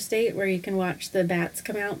the interstate where you can watch the bats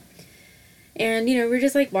come out. And, we were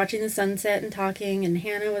just like watching the sunset and talking, and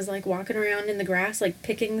Hannah was like walking around in the grass, like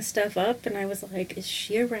picking stuff up. And I was like, is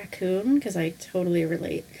she a raccoon? Because I totally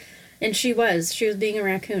relate. And she was being a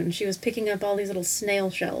raccoon. She was picking up all these little snail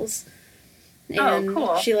shells. And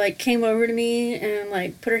cool. She like came over to me and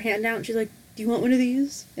like put her hand out, and she's like, do you want one of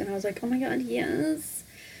these? And I was like, oh my God, yes.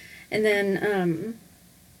 And then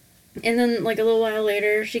like a little while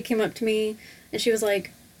later, she came up to me and she was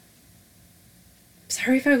like,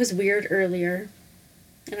 sorry if I was weird earlier.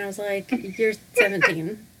 And I was like, you're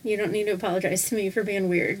 17. You don't need to apologize to me for being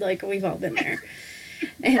weird. Like, we've all been there.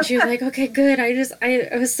 And she was like, okay, good. I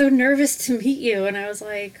was so nervous to meet you. And I was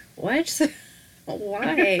like, what?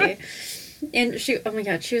 Why? And oh my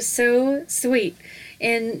God, she was so sweet.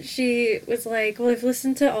 And she was like, well, I've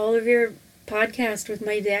listened to all of your podcast with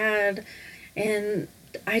my dad, and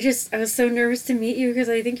I was so nervous to meet you because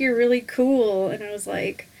I think you're really cool. And I was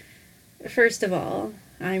like, first of all,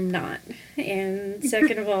 I'm not. And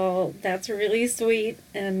second of all, that's really sweet.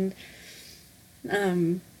 And,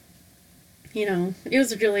 you know, it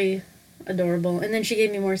was really adorable. And then she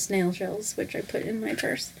gave me more snail shells, which I put in my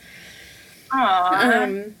purse.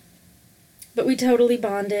 Aww. But we totally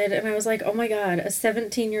bonded, and I was like, oh my god, a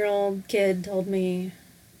 17-year-old kid told me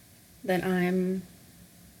that I'm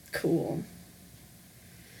cool.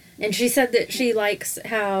 And she said that she likes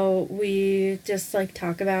how we just, like,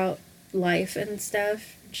 talk about life and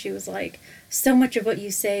stuff. She was like, so much of what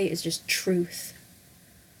you say is just truth.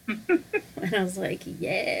 And I was like,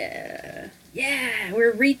 yeah,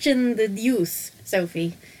 we're reaching the youth,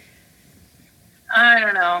 Sophie. I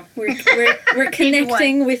don't know. We're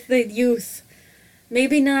connecting with the youth.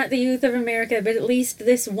 Maybe not the youth of America, but at least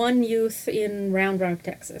this one youth in Round Rock,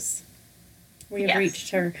 Texas. We have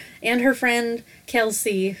reached her. And her friend,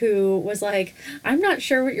 Kelsey, who was like, I'm not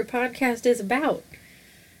sure what your podcast is about.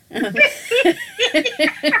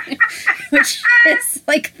 Which is,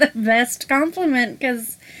 like, the best compliment,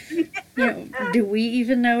 because, you know, do we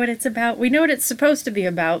even know what it's about? We know what it's supposed to be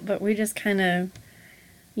about, but we just kind of,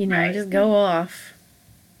 you know, just go off.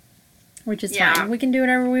 Which is fine. We can do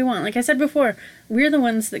whatever we want. Like I said before, we're the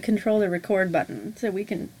ones that control the record button, so we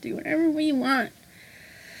can do whatever we want.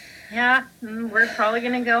 Yeah, we're probably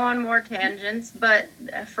going to go on more tangents, but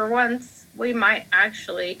for once, we might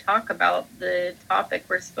actually talk about the topic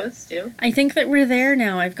we're supposed to. I think that we're there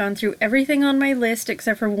now. I've gone through everything on my list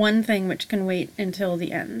except for one thing, which can wait until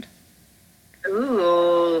the end.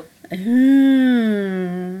 Ooh.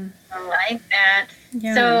 Ooh. I like that.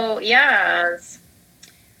 Yeah. So, yes.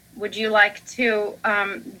 Would you like to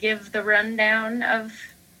give the rundown of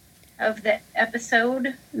the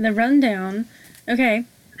episode? The rundown. Okay.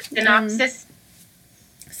 Synopsis.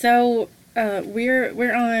 So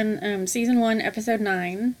we're on season 1, episode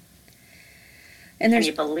 9, and Can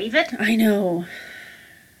you believe it? I know.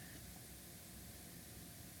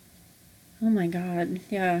 Oh my god.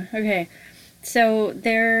 Yeah. Okay. So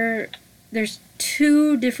there's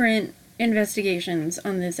 2 different investigations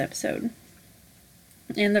on this episode.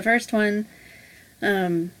 In the first one,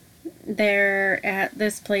 they're at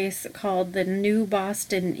this place called the New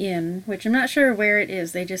Boston Inn, which I'm not sure where it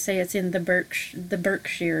is. They just say it's in the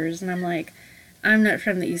Berkshires, and I'm like, I'm not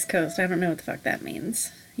from the East Coast. I don't know what the fuck that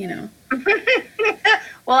means, you know.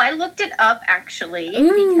 Well, I looked it up, actually,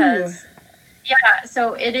 because,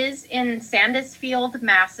 so it is in Sandusfield,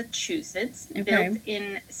 Massachusetts, built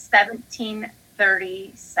in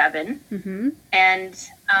 1737. Mm-hmm. And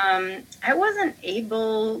I wasn't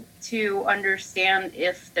able to understand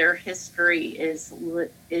if their history is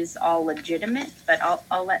all legitimate, but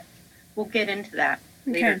we'll get into that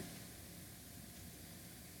later.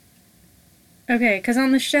 Okay, because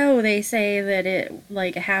on the show they say that it,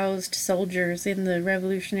 like, housed soldiers in the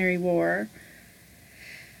Revolutionary War.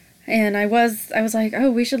 And I was like, oh,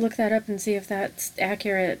 we should look that up and see if that's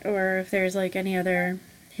accurate, or if there's, like, any other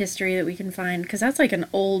history that we can find, because that's like an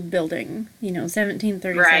old building, you know.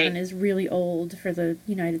 1737 is really old for the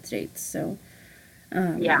United States, so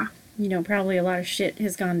you know, probably a lot of shit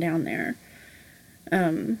has gone down there,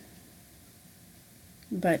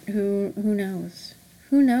 but who knows,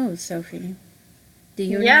 Sophie? Do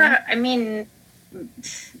you know? I mean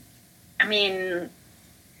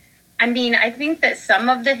I think that some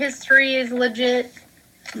of the history is legit,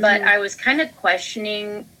 but I was kind of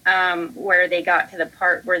questioning where they got to the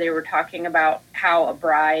part where they were talking about how a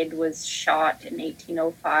bride was shot in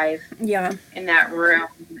 1805 in that room.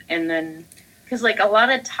 And then, because, like, a lot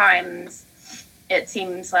of times it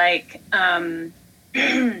seems like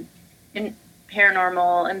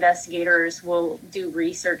paranormal investigators will do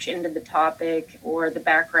research into the topic or the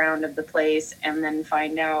background of the place and then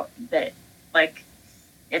find out that, like,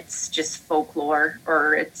 it's just folklore,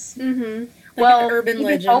 or it's... Like urban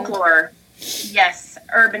legend. Folklore. Yes,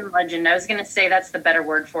 urban legend. I was going to say that's the better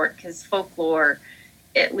word for it, because folklore,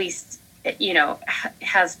 at least, you know,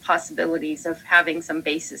 has possibilities of having some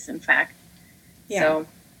basis in fact. Yeah. So,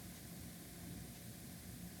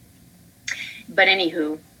 but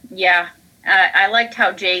anywho, I liked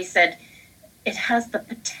how Jay said it has the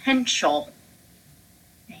potential.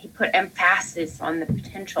 He put emphasis on the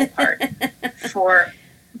potential part for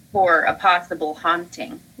a possible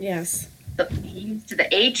haunting. Yes. He used the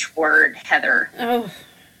H word, Heather. Oh,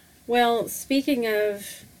 well, speaking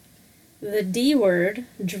of the D word,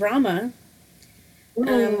 drama,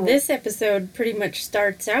 this episode pretty much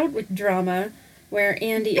starts out with drama, where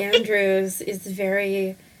Andy Andrews is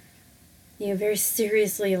very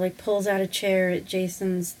seriously, like, pulls out a chair at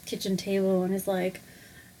Jason's kitchen table and is like,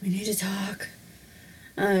 we need to talk.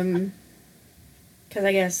 Because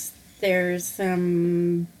I guess there's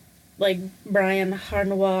some like Brian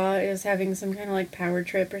Harnois is having some kind of like power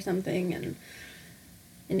trip or something, and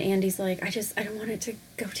Andy's like, I don't want it to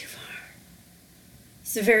go too far.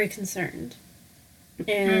 He's very concerned.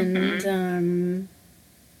 And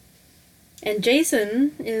and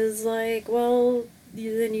Jason is like, well,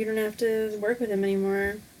 then you don't have to work with him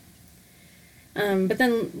anymore. But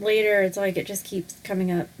then later it's like it just keeps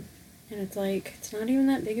coming up, and it's like it's not even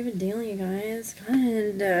that big of a deal, you guys.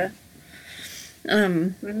 Kinda.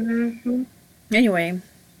 Anyway,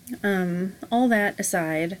 all that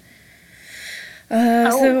aside,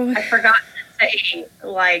 so I forgot to say,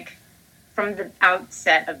 like, from the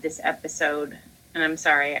outset of this episode, and I'm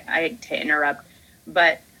sorry I had to interrupt,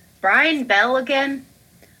 but Brian Bell again?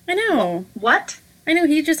 I know. What? I know,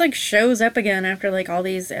 he just like shows up again after like all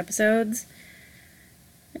these episodes.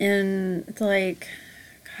 And it's like,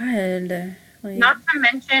 God. Like, not to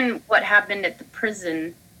mention what happened at the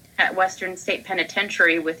prison at Western State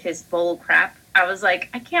Penitentiary with his bull crap. I was like,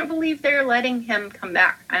 I can't believe they're letting him come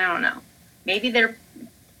back. I don't know. Maybe they're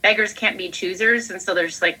beggars can't be choosers, and so they're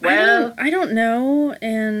just like, well, I don't know,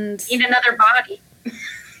 and need another body.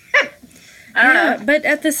 I don't know. But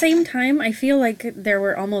at the same time, I feel like there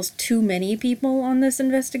were almost too many people on this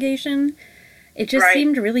investigation. It just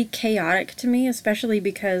seemed really chaotic to me, especially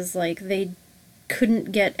because like they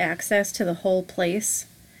couldn't get access to the whole place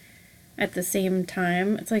at the same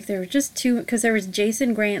time. It's like there were just two, because there was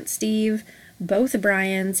Jason, Grant, Steve, both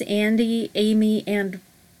Brians, Andy, Amy, and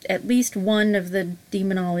at least one of the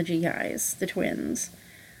demonology guys, the twins.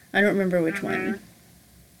 I don't remember which one.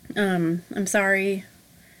 I'm sorry,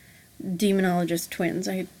 demonologist twins.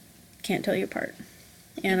 I can't tell you apart.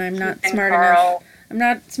 And I'm not smart enough. I'm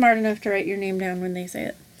not smart enough to write your name down when they say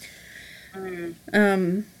it.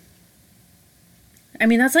 I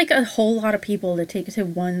mean, that's like a whole lot of people to take to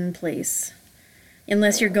one place.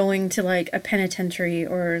 Unless you're going to like a penitentiary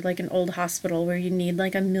or like an old hospital where you need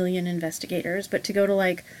like 1 million investigators. But to go to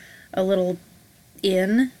like a little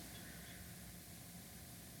inn,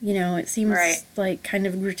 you know, it seems like kind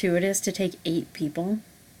of gratuitous to take 8 people,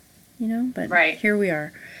 you know, but here we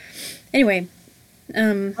are. Anyway.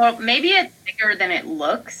 Well, maybe it's bigger than it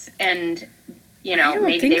looks, and, you know,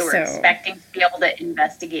 maybe they were expecting to be able to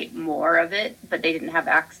investigate more of it, but they didn't have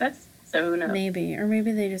access, so who knows? Maybe, or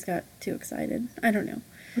maybe they just got too excited. I don't know.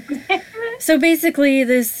 So basically,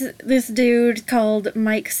 this dude called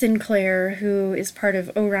Mike Sinclair, who is part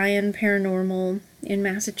of Orion Paranormal in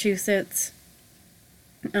Massachusetts,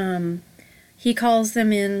 he calls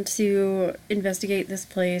them in to investigate this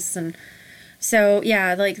place, and so,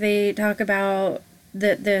 yeah, like, they talk about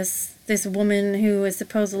that this woman who is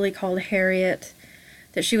supposedly called Harriet,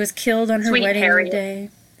 that she was killed on her wedding day.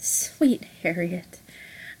 Sweet Harriet.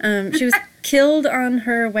 She was killed on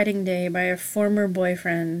her wedding day by a former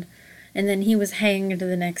boyfriend, and then he was hanged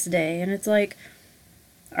the next day. And it's like,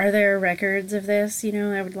 are there records of this? You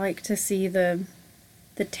know, I would like to see the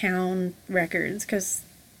town records, because,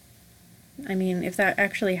 I mean, if that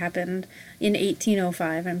actually happened in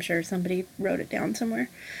 1805, I'm sure somebody wrote it down somewhere.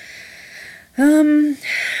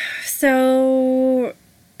 So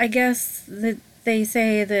I guess that they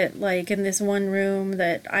say that, like, in this one room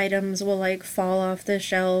that items will, like, fall off the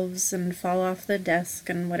shelves and fall off the desk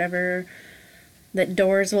and whatever, that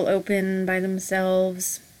doors will open by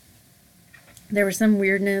themselves. There was some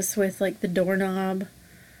weirdness with, like, the doorknob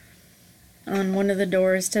on one of the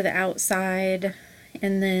doors to the outside,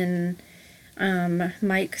 and then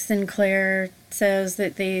Mike Sinclair says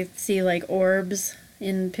that they see, like, orbs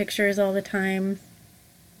in pictures all the time,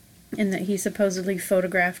 and that he supposedly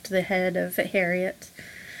photographed the head of Harriet.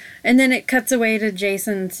 And then it cuts away to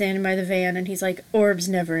Jason standing by the van, and he's like, orbs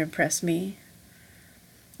never impress me.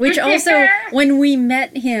 Which also, when we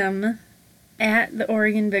met him at the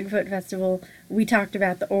Oregon Bigfoot Festival, we talked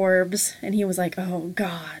about the orbs, and he was like, oh,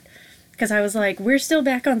 God. Because I was like, we're still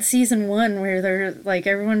back on season 1 where they're like,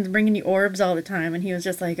 everyone's bringing you orbs all the time, and he was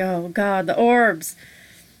just like, oh, God, the orbs.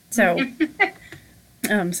 So...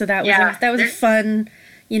 so that was a fun,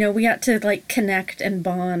 you know, we got to like connect and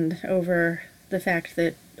bond over the fact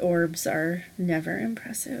that orbs are never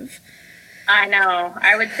impressive. I know.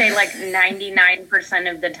 I would say like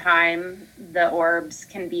 99% of the time the orbs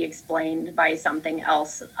can be explained by something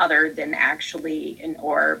else other than actually an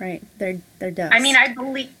orb. Right. They're dust. I mean, I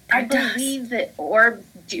believe that orbs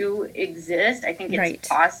do exist. I think it's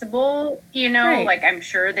possible, you know, like I'm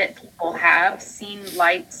sure that people have seen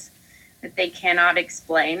lights that they cannot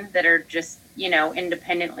explain, that are just, you know,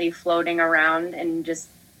 independently floating around and just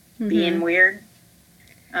being weird.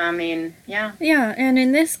 I mean, yeah. Yeah, and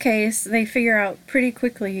in this case, they figure out pretty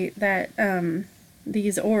quickly that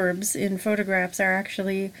these orbs in photographs are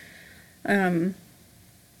actually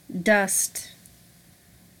dust,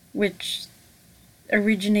 which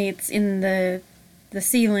originates in the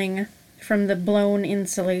ceiling from the blown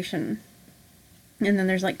insulation. And then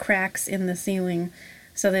there's like cracks in the ceiling.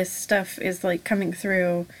 So this stuff is like coming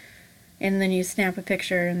through, and then you snap a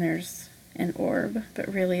picture and there's an orb, but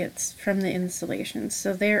really it's from the insulation.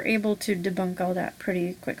 So they're able to debunk all that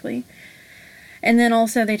pretty quickly. And then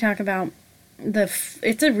also they talk about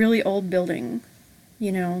it's a really old building,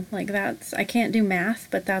 you know, like that's, I can't do math,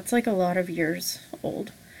 but that's like a lot of years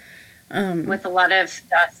old. With a lot of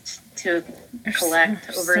dust to collect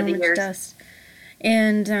over so the much years. Dust.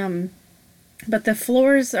 And, but the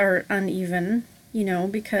floors are uneven, you know,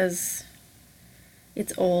 because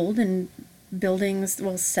it's old and buildings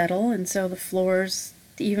will settle, and so the floors,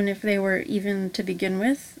 even if they were even to begin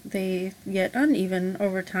with, they get uneven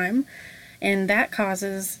over time, and that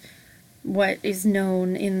causes what is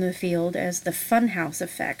known in the field as the funhouse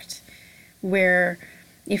effect, where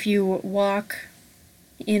if you walk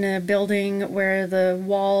in a building where the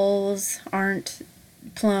walls aren't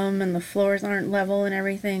plumb and the floors aren't level and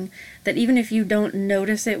everything, that even if you don't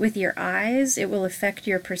notice it with your eyes, it will affect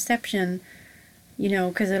your perception, you know,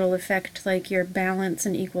 because it'll affect like your balance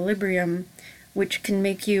and equilibrium, which can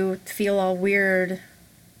make you feel all weird,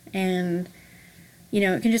 and you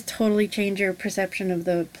know, it can just totally change your perception of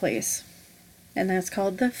the place. And that's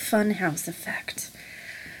called the funhouse effect.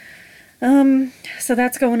 So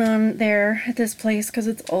that's going on there at this place because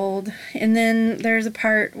it's old. And then there's a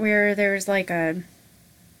part where there's like in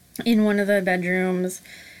one of the bedrooms,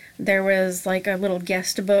 there was like a little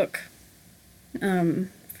guest book, you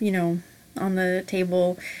know, on the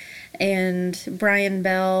table, and Brian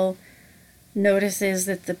Bell notices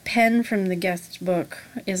that the pen from the guest book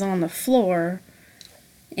is on the floor,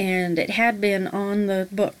 and it had been on the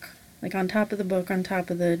book, like on top of the book, on top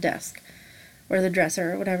of the desk or the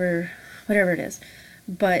dresser, whatever it is.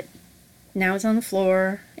 But now it's on the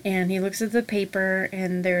floor, and he looks at the paper,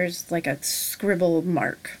 and there's like a scribble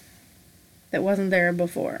mark that wasn't there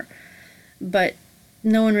before. But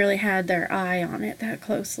no one really had their eye on it that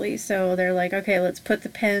closely, so they're like, okay, let's put the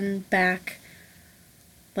pen back,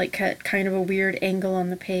 like cut kind of a weird angle on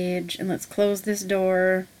the page, and let's close this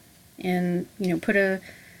door, and, you know, put a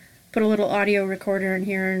little audio recorder in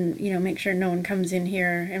here, and, you know, make sure no one comes in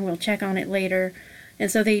here, and we'll check on it later. And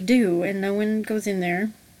so they do, and no one goes in there.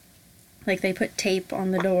 Like, they put tape on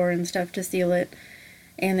the door and stuff to seal it,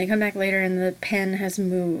 and they come back later and the pen has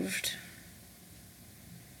moved.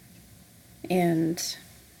 And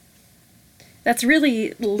that's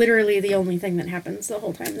really literally the only thing that happens the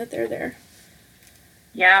whole time that they're there.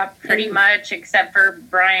 Yeah, pretty much, except for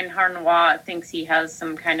Brian Harnois thinks he has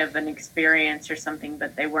some kind of an experience or something,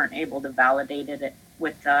 but they weren't able to validate it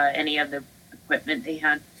with any of the equipment they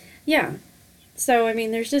had. Yeah. So, I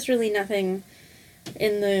mean, there's just really nothing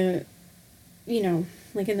in the, you know,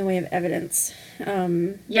 like in the way of evidence.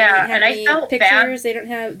 Yeah, and I felt pictures.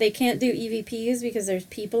 bad. They can't do EVPs because there's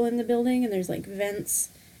people in the building and there's like vents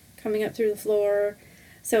coming up through the floor.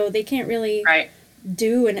 So they can't really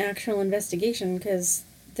do an actual investigation because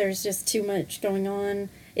there's just too much going on.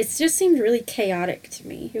 It just seemed really chaotic to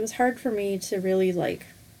me. It was hard for me to really like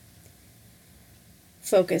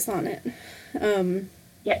focus on it.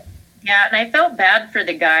 Yeah, and I felt bad for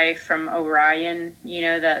the guy from Orion, you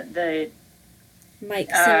know, the Mike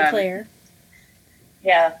Sinclair.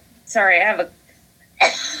 Yeah. Sorry, I have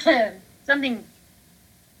a something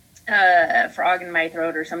frog in my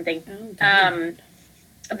throat or something. Oh,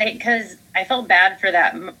 because I felt bad for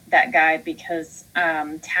that guy because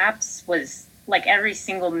TAPS was like every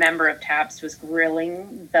single member of TAPS was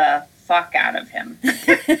grilling the fuck out of him.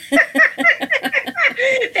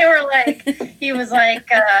 They were like, he was like,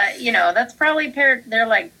 you know, that's probably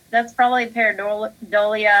that's probably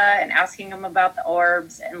pareidolia, and asking him about the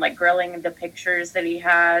orbs and like grilling the pictures that he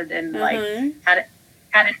had, and like had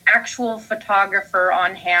an actual photographer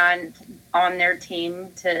on hand on their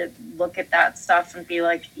team to look at that stuff and be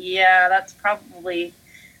like, yeah, that's probably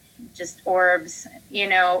just orbs, you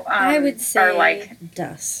know. I would say like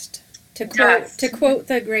dust. To quote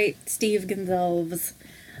the great Steve Gonsalves,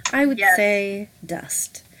 I would say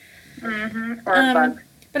dust. Mm-hmm. Or a bug.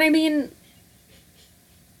 But I mean,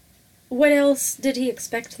 what else did he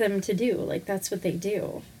expect them to do? Like, that's what they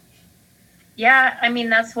do. Yeah, I mean,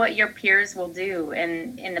 that's what your peers will do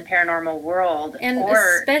in the paranormal world. And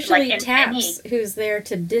or especially like TAPS, who's there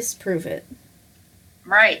to disprove it.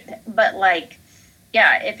 Right. But, like,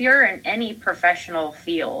 yeah, if you're in any professional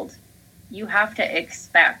field, you have to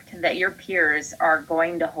expect that your peers are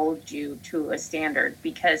going to hold you to a standard,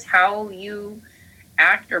 because how you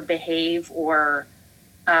act or behave or,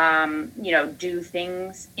 you know, do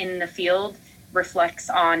things in the field reflects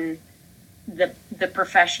on the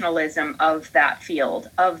professionalism of that field,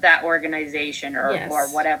 of that organization, or Yes. or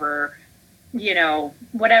whatever,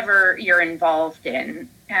 whatever you're involved in.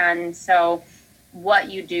 And so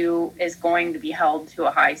what you do is going to be held to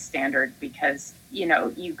a high standard, because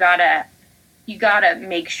you gotta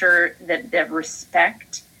make sure that the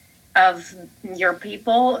respect of your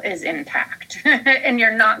people is intact. And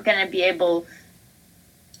you're not going to be able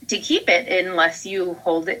to keep it unless you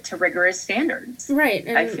hold it to rigorous standards. Right.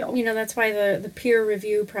 And, I feel. That's why the peer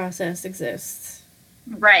review process exists.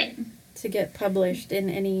 Right. To get published in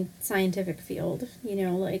any scientific field.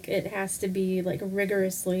 It has to be,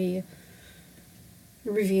 rigorously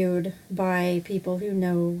reviewed by people who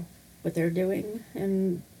know what they're doing.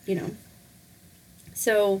 And,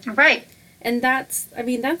 so... Right. And that's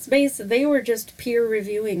based, they were just peer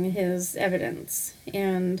reviewing his evidence.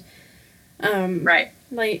 And, right.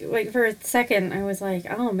 Like for a second, I was like,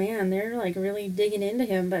 oh man, they're really digging into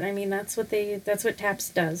him. But that's what TAPS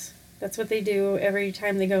does. That's what they do every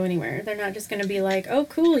time they go anywhere. They're not just going to be like, oh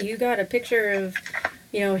cool, you got a picture of,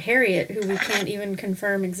 Harriet, who we can't even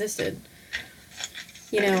confirm existed.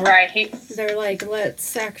 Right. They're like,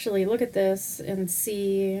 let's actually look at this and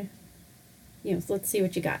see, let's see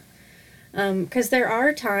what you got. Because there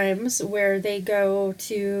are times where they go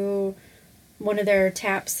to one of their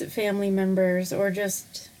TAPS family members, or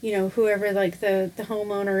just, whoever, the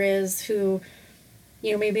homeowner is, who,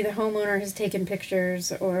 maybe the homeowner has taken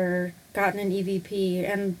pictures or gotten an EVP,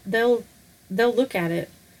 and they'll look at it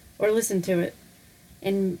or listen to it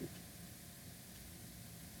and,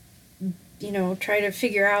 try to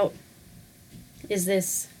figure out, is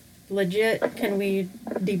this legit? Can we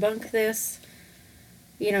debunk this?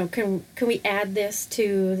 Can we add this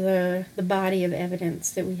to the body of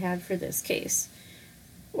evidence that we have for this case?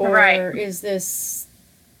 Or right.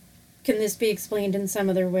 Can this be explained in some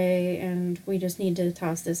other way, and we just need to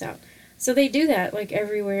toss this out? So they do that,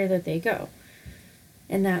 everywhere that they go.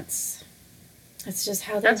 And that's just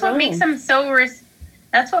how they That's what makes them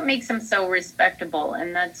that's what makes them so respectable.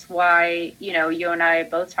 And that's why, you and I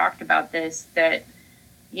both talked about this, that,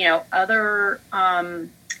 other,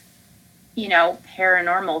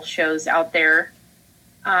 paranormal shows out there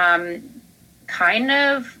kind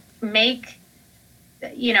of make,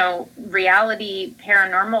 reality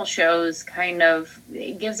paranormal shows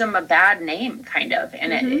it gives them a bad name, kind of.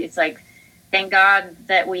 And it's like, thank God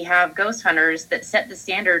that we have Ghost Hunters that set the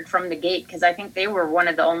standard from the gate, because I think they were one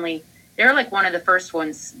of the first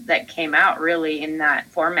ones that came out really in that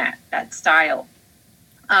format, that style.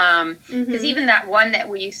 Because even that one that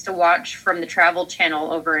we used to watch from the Travel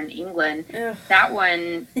Channel over in England, that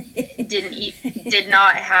one did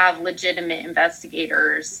not have legitimate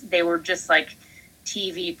investigators. They were just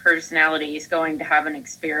TV personalities going to have an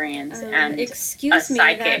experience, and excuse a me,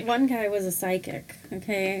 psychic. that one guy was a psychic,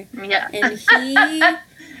 okay? Yeah. And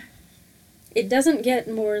it doesn't get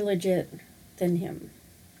more legit than him.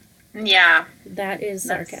 Yeah. That is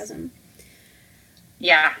sarcasm.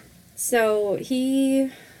 Yeah. So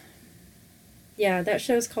that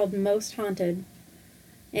show's called Most Haunted,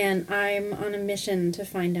 and I'm on a mission to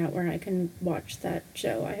find out where I can watch that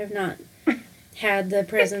show. I have not had the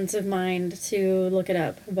presence of mind to look it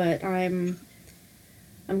up, but I'm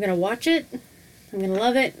gonna watch it. I'm gonna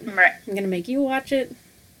love it. Right. I'm gonna make you watch it.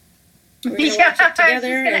 We're gonna watch it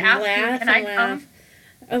together and laugh and laugh.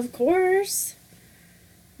 Of course.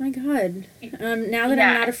 My God. Now that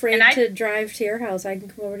I'm not afraid to drive to your house, I can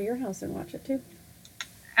come over to your house and watch it too.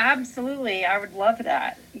 Absolutely. I would love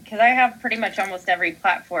that, because I have pretty much almost every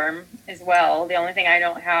platform as well. The only thing I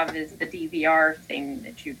don't have is the DVR thing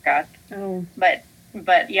that you've got. Oh. But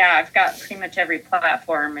yeah, I've got pretty much every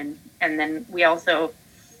platform, and then we also,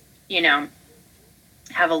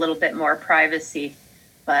 have a little bit more privacy,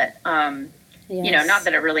 but Yes. not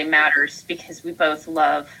that it really matters, because we both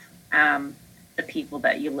love the people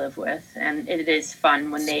that you live with, and it is fun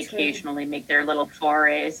when they occasionally make their little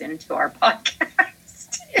forays into our podcast.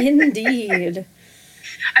 Indeed.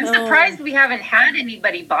 I'm surprised we haven't had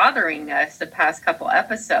anybody bothering us the past couple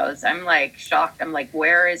episodes. I'm shocked. I'm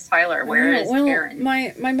where is Tyler? Where is Karen?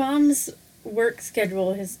 My mom's work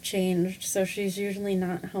schedule has changed, so she's usually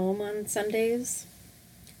not home on Sundays.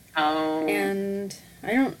 Oh. And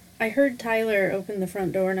I heard Tyler open the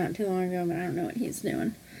front door not too long ago, but I don't know what he's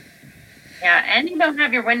doing. Yeah, and you don't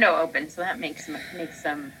have your window open, so that makes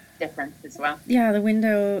some difference as well. Yeah, the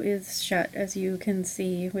window is shut, as you can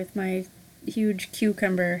see, with my huge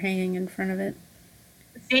cucumber hanging in front of it.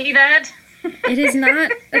 See that? It is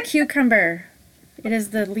not a cucumber. It is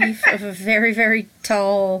the leaf of a very, very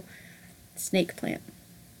tall snake plant.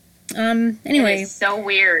 Anyway. It's so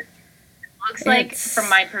weird. looks like, from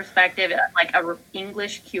my perspective, like a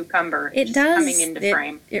English cucumber. It does. Coming into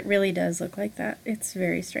frame. It really does look like that. It's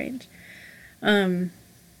very strange. Yeah.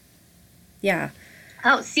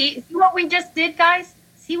 Oh, see what we just did, guys?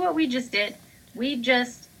 See what we just did? We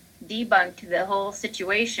just debunked the whole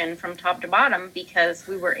situation from top to bottom because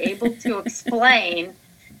we were able to explain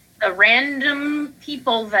the random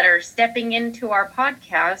people that are stepping into our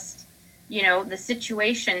podcast, the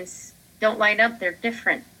situations don't line up. They're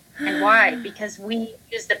different. And why? Because we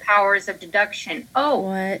use the powers of deduction. Oh,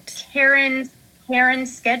 what? Karen's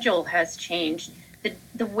schedule has changed.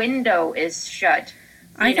 The window is shut.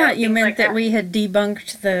 I thought you meant that we had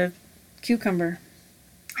debunked the cucumber.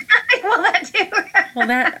 Well, that too.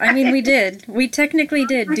 Well, we did. We technically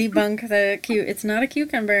did debunk it's not a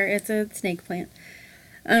cucumber, it's a snake plant.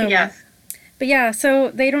 Yes. But yeah,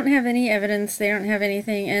 so they don't have any evidence, they don't have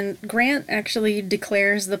anything, and Grant actually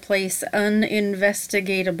declares the place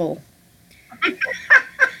uninvestigatable.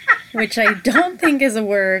 Which I don't think is a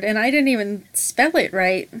word, and I didn't even spell it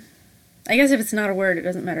right. I guess if it's not a word, it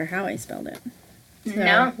doesn't matter how I spelled it. So,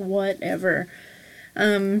 no. Whatever.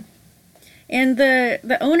 And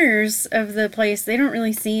the owners of the place, they don't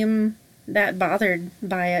really seem that bothered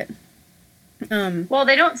by it. Well,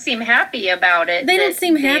 they don't seem happy about it. They don't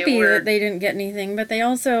seem happy that they didn't get anything, but they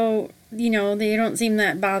also, they don't seem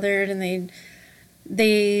that bothered, and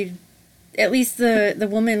they at least the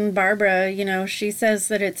woman, Barbara, she says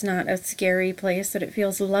that it's not a scary place, that it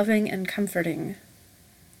feels loving and comforting.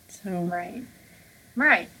 So. Right.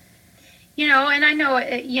 And I know,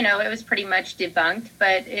 it was pretty much debunked,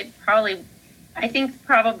 but I think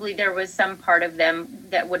probably there was some part of them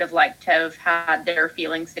that would have liked to have had their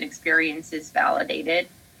feelings and experiences validated.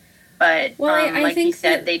 But, I think you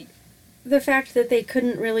said, the fact that they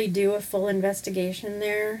couldn't really do a full investigation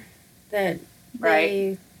there, that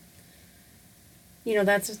they,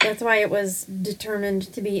 that's why it was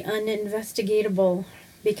determined to be uninvestigatable,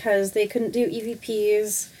 because they couldn't do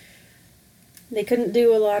EVPs. They couldn't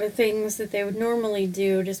do a lot of things that they would normally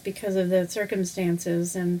do just because of the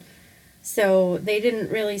circumstances, and so they didn't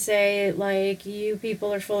really say, like, you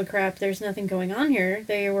people are full of crap, there's nothing going on here.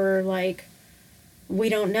 They were like, we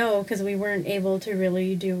don't know, because we weren't able to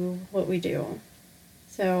really do what we do.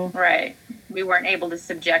 So. Right. We weren't able to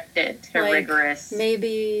subject it to rigorous.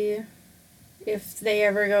 Maybe if they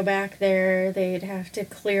ever go back there, they'd have to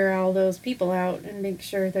clear all those people out and make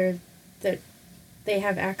sure that they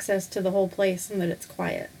have access to the whole place and that it's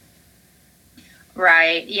quiet.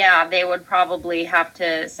 Right. Yeah, they would probably have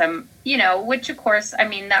to which of course,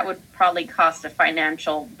 that would probably cost a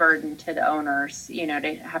financial burden to the owners, to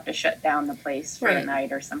have to shut down the place for the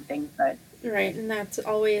night or something, but. Right, and that's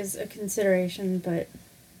always a consideration, but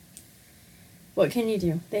what can you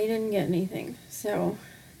do? They didn't get anything, so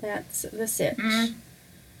that's the sitch.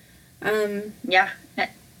 Mm-hmm. Yeah,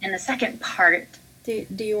 and the second part. Do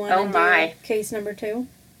you want to do case number 2?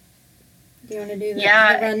 Do you want to do the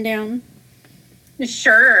rundown?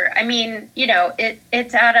 Sure.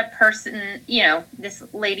 It's at a person, this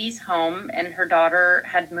lady's home, and her daughter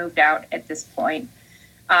had moved out at this point.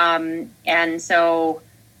 And so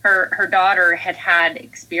her daughter had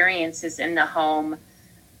experiences in the home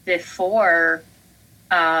before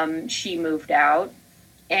she moved out.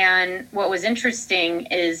 And what was interesting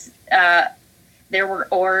is there were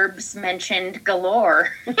orbs mentioned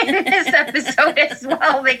galore in this episode as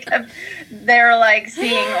well. They're like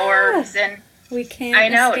seeing orbs, and we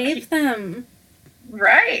can't escape them.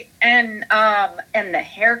 Right. And the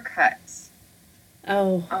haircuts.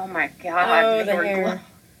 Oh my God.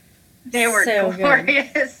 They were so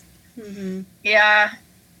glorious. Mm-hmm. Yeah.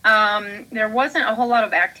 There wasn't a whole lot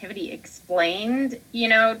of activity explained,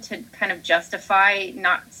 to kind of justify,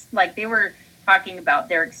 not like they were talking about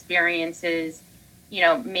their experiences,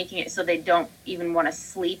 making it so they don't even want to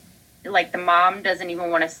sleep. Like the mom doesn't even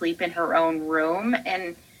want to sleep in her own room.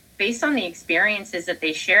 And based on the experiences that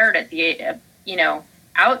they shared at the,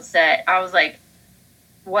 outset, I was like,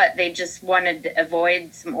 what, they just wanted to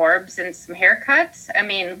avoid some orbs and some haircuts?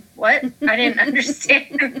 What? I didn't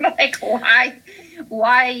understand, like,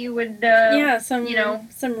 why you would,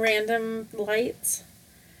 some random lights,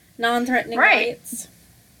 non-threatening lights.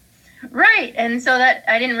 Right. And so that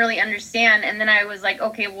I didn't really understand. And then I was like,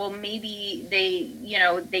 okay, well, maybe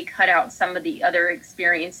they cut out some of the other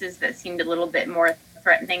experiences that seemed a little bit more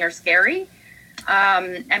threatening or scary.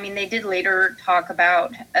 They did later talk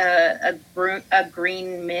about a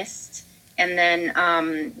green mist, and then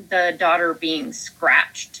the daughter being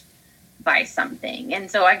scratched by something. And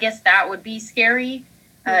so I guess that would be scary,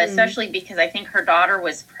 especially because I think her daughter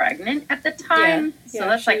was pregnant at the time. Yeah, so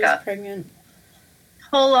that's like a pregnant.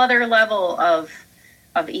 whole other level of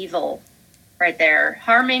evil. right there.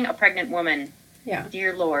 Harming a pregnant woman. Yeah.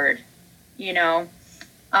 Dear Lord. You know?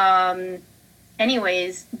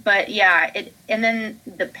 Anyways, but yeah, and then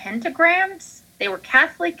the pentagrams, they were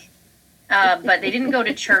Catholic, but they didn't go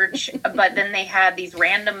to church, but then they had these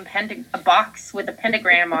random a box with a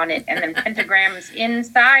pentagram on it, and then pentagrams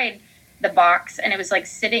inside the box, and it was like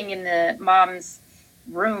sitting in the mom's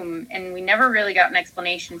room, and we never really got an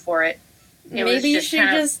explanation for it. Maybe she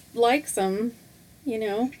just likes them, you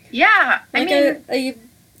know? Yeah, like I mean...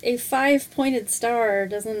 A 5-pointed star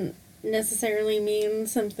doesn't necessarily mean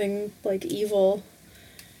something like evil.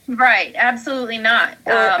 Right, absolutely not.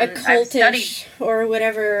 Or occultish or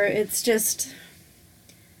whatever. It's just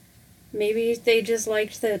maybe they just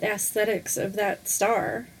liked the aesthetics of that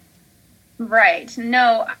star. Right.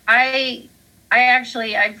 No, I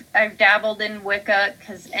actually I've dabbled in Wicca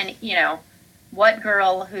and you know, what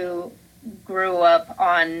girl who grew up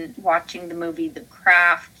on watching the movie The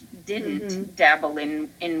Craft didn't dabble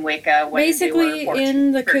in Wicca when basically they were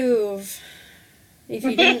in the Couve. If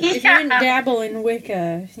you didn't dabble in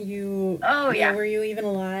Wicca, were you even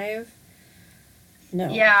alive? No.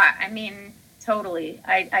 Yeah, I mean, totally.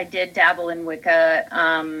 I did dabble in Wicca,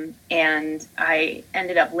 and I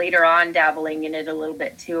ended up later on dabbling in it a little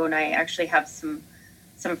bit too, and I actually have some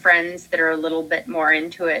friends that are a little bit more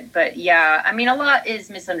into it. But yeah, I mean, a lot is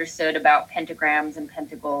misunderstood about pentagrams and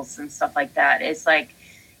pentacles and stuff like that. It's like,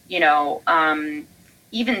 you know,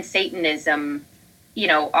 even Satanism, you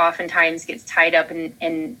know, oftentimes gets tied up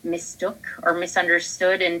and mistook or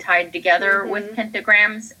misunderstood and tied together with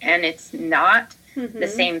pentagrams, and it's not the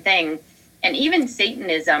same thing. And even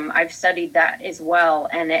Satanism, I've studied that as well,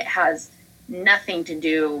 and it has nothing to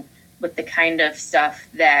do with the kind of stuff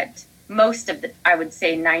that most of the, I would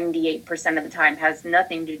say 98% of the time, has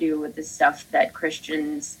nothing to do with the stuff that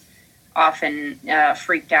Christians often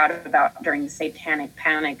freaked out about during the satanic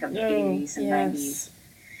panic of the 80s and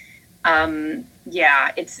 90s.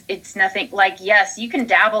 Yeah, it's nothing like, yes, you can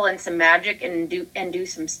dabble in some magic and do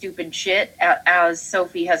some stupid shit, as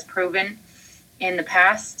Sophie has proven in the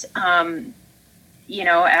past. You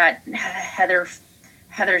know, at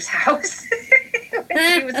Heather's house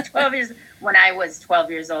when she was 12 years. When I was 12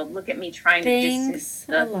 years old, look at me trying to distance.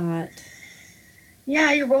 Thanks a lot.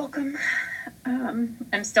 Yeah, you're welcome.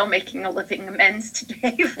 I'm still making a living amends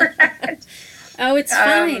today for that. Oh, it's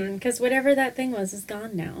fine, because whatever that thing was is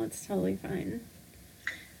gone now. It's totally fine.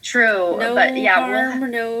 True, no but yeah, harm or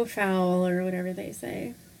no foul, or whatever they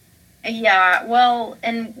say. Yeah, well,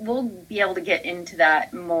 and we'll be able to get into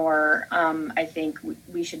that more. I think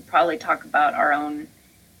we should probably talk about our own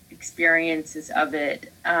experiences of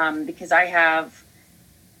it, because I have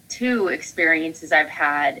 2 experiences I've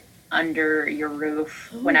had under your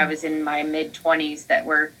roof when I was in my mid-20s that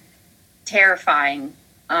were terrifying.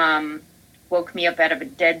 Woke me up out of a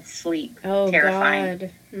dead sleep. Oh, terrifying.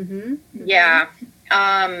 God. Mm-hmm. Yeah.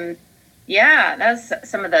 Yeah, that's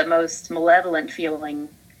some of the most malevolent feeling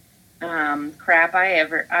crap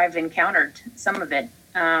I've encountered, some of it.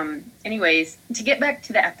 Anyways, to get back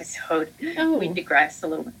to the episode, we digressed a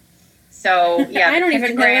little bit. So, yeah. I don't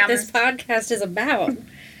even know what this podcast is about.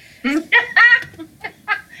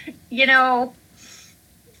 You know,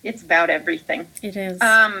 it's about everything. It is.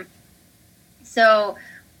 So,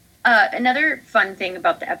 another fun thing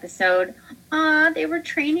about the episode, they were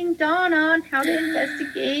training Dawn on how to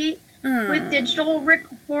investigate with digital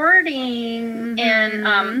recording.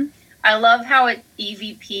 And I love how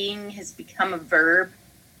EVPing has become a verb.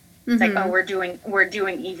 It's like, oh, we're doing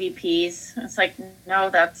EVPs. It's like,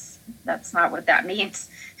 no, that's not what that means.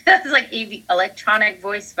 That's like electronic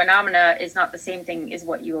voice phenomena is not the same thing as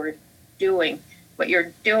what you're doing. What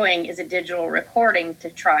you're doing is a digital recording to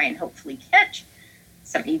try and hopefully catch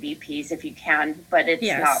some EVPs if you can, but it's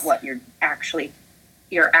not what you're actually,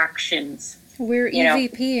 your actions. We're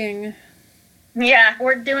EVPing. Yeah,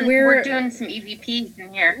 we're doing some EVPs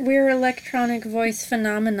in here. We're electronic voice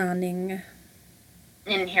phenomenoning.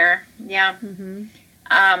 In here, yeah.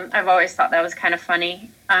 I've always thought that was kind of funny.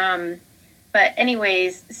 But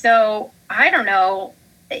anyways, so I don't know,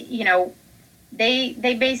 you know, they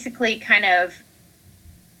basically kind of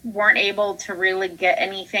weren't able to really get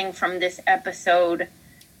anything from this episode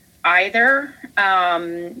either.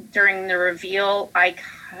 During the reveal, I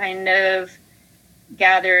kind of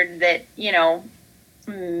gathered that, you know,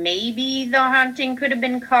 maybe the haunting could have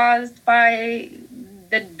been caused by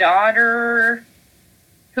the daughter.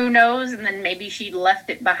 Who knows? And then maybe she left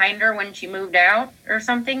it behind her when she moved out or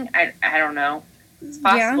something. I don't know. It's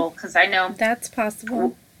possible because I know. That's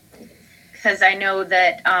possible. Because I know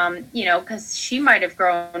that, you know, because she might have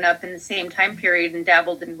grown up in the same time period and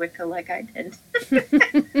dabbled in Wicca like I did.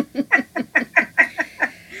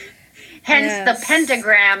 Hence the Yes.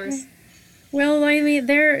 pentagrams. Well, I mean,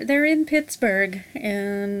 they're in Pittsburgh,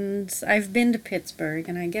 and I've been to Pittsburgh,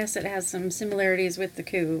 and I guess it has some similarities with the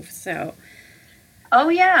Couve. So, Oh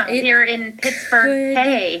yeah, It here in Pittsburgh, could-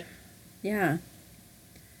 hey. yeah.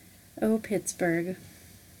 Oh, Pittsburgh.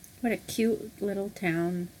 What a cute little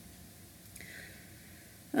town.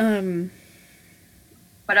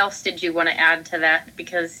 What else did you want to add to that?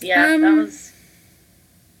 Because yeah, that Um, was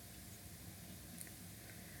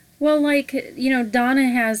Well, like, Donna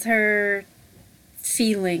has her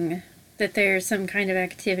feeling that there's some kind of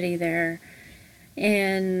activity there,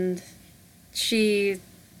 and she's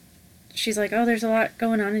like, oh, there's a lot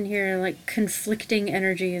going on in here, like conflicting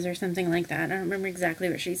energies or something like that. I don't remember exactly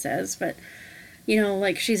what she says, but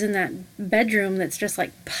like she's in that bedroom that's just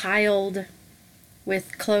like piled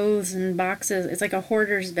with clothes and boxes. It's like a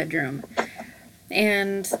hoarder's bedroom,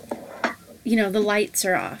 and the lights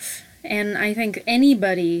are off, and I think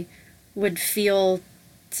anybody would feel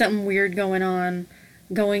something weird going on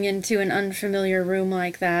going into an unfamiliar room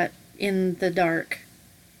like that in the dark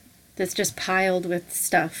that's just piled with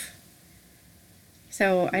stuff.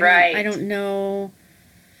 So I don't know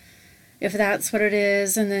if that's what it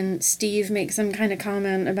is. And then Steve makes some kind of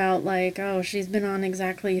comment about like, oh, she's been on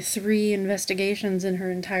exactly 3 investigations in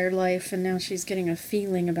her entire life, and now she's getting a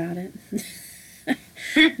feeling about it.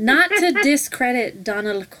 Not to discredit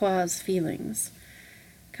Donna LaCroix's feelings,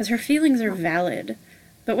 because her feelings are valid,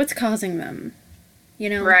 but what's causing them?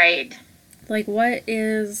 right. Like, what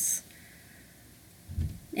is...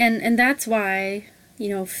 And that's why,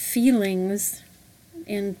 feelings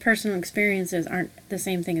and personal experiences aren't the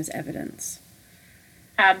same thing as evidence.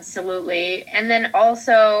 Absolutely. And then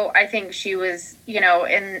also, I think she was,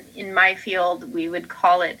 in my field, we would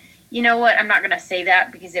call it, you know what, I'm not going to say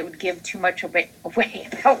that because it would give too much away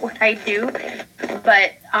about what I do.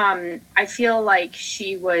 But I feel like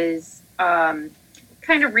she was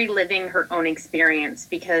kind of reliving her own experience,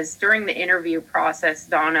 because during the interview process,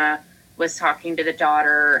 Donna was talking to the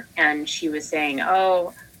daughter, and she was saying,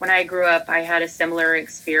 oh, when I grew up, I had a similar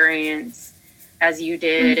experience as you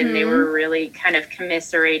did. And they were really kind of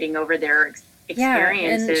commiserating over their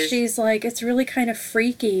experiences. Yeah, and she's like, it's really kind of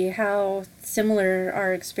freaky how similar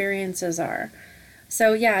our experiences are.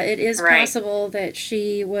 So yeah, it is possible that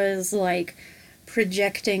she was like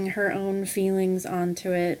projecting her own feelings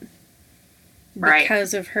onto it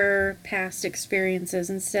because of her past experiences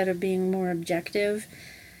instead of being more objective.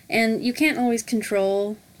 And you can't always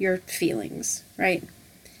control your feelings, right?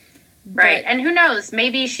 Right. And who knows,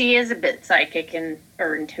 maybe she is a bit psychic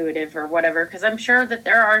or intuitive or whatever, because I'm sure that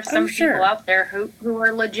there are some people out there who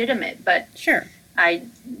are legitimate, but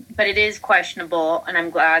but it is questionable. And I'm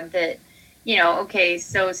glad that, okay,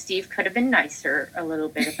 so Steve could have been nicer a little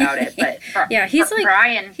bit about it, but yeah, he's like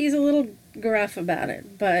Brian, he's a little gruff about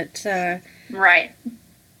it, but right.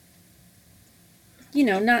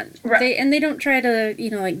 Not they don't try to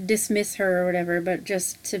like dismiss her or whatever, but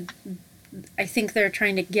just to, I think they're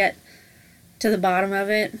trying to get to the bottom of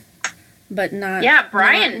it, but not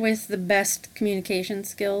Brian, not with the best communication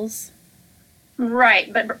skills.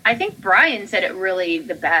 Right, but I think Brian said it really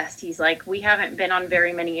the best. He's like, we haven't been on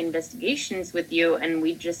very many investigations with you, and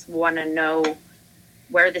we just want to know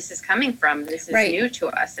where this is coming from. This is new to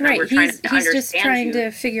us, and we're trying to understand. He's just trying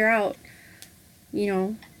to figure out,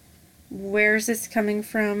 where's this coming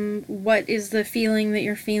from? What is the feeling that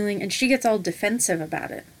you're feeling? And she gets all defensive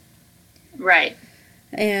about it. Right.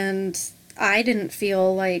 And I didn't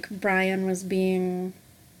feel like Brian was being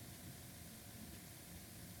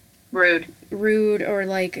rude or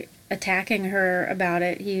like attacking her about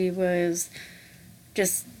it. He was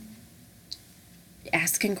just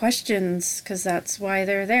asking questions, because that's why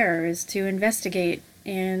they're there, is to investigate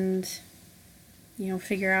and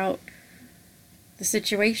figure out the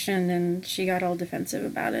situation. And she got all defensive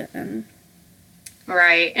about it, and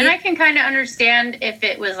right. And I can kind of understand if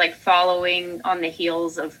it was like following on the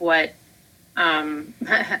heels of what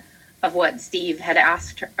of what Steve had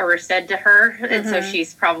asked or said to her. And so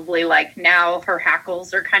she's probably like, now her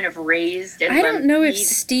hackles are kind of raised. And I don't know if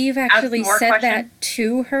Steve actually said that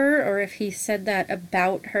to her, or if he said that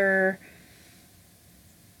about her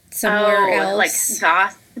somewhere else. Like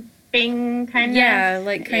gossiping kind of? Yeah,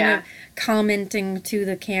 like kind of commenting to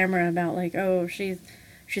the camera about like, oh, she's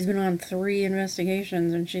been on 3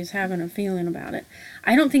 investigations and she's having a feeling about it.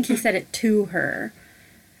 I don't think he said it to her.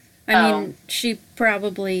 I mean, she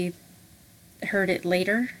probably heard it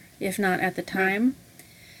later, if not at the time.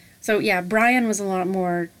 So yeah, Brian was a lot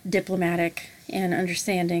more diplomatic and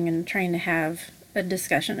understanding and trying to have a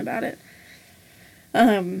discussion about it.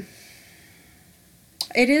 It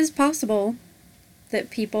is possible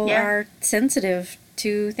that people are sensitive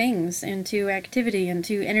to things and to activity and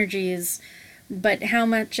to energies. But how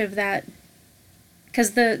much of that,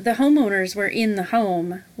 because the homeowners were in the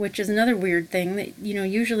home, which is another weird thing that,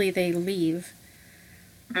 usually they leave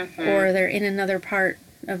or they're in another part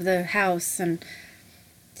of the house. And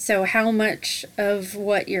so how much of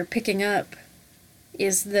what you're picking up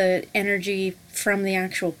is the energy from the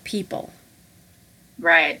actual people?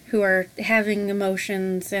 Right. Who are having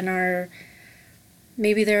emotions and are,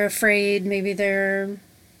 maybe they're afraid, maybe they're,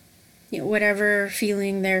 whatever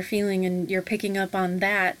feeling they're feeling, and you're picking up on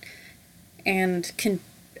that and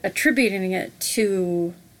attributing it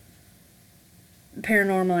to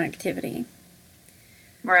paranormal activity.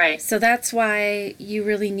 Right. So that's why you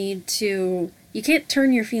really need to, you can't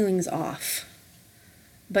turn your feelings off,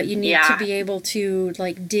 but you need to be able to,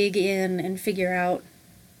 like, dig in and figure out,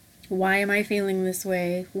 why am I feeling this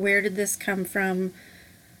way? Where did this come from?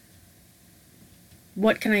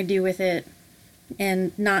 What can I do with it?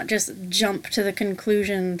 And not just jump to the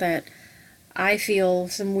conclusion that I feel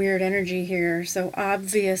some weird energy here, so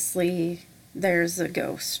obviously there's a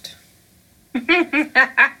ghost.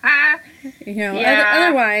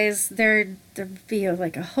 Otherwise there'd be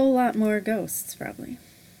like a whole lot more ghosts, probably.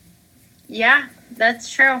 Yeah,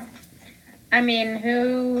 that's true. I mean,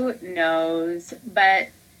 who knows? But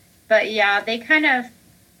yeah, they kind of,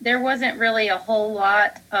 there wasn't really a whole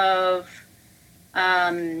lot of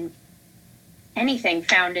anything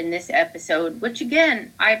found in this episode, which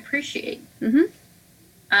again, I appreciate.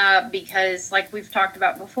 Because like we've talked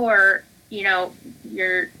about before,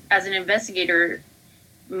 you're, as an investigator,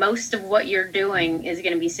 most of what you're doing is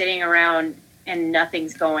going to be sitting around and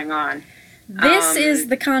nothing's going on. This is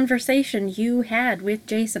the conversation you had with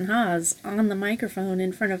Jason Hawes on the microphone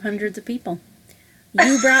in front of hundreds of people.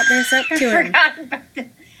 You brought this up to him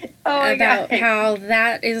about how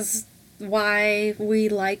that is why we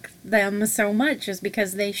like them so much, is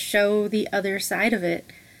because they show the other side of it,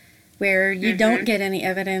 where you don't get any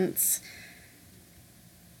evidence,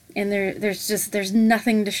 and there's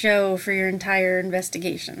nothing to show for your entire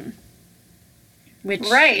investigation. Which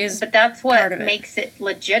but that's what makes it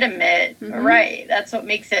legitimate. Right, that's what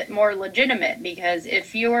makes it more legitimate, because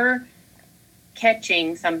if you're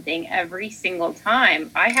catching something every single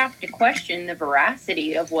time, I have to question the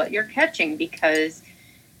veracity of what you're catching, because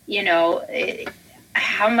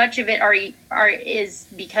how much of it is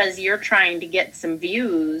because you're trying to get some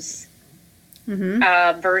views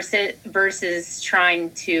versus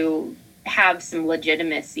trying to have some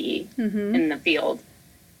legitimacy in the field.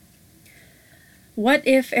 What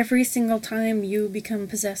if every single time you become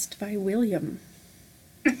possessed by William?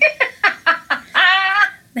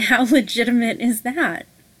 How legitimate is that,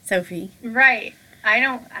 Sophie? Right. I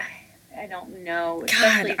don't know.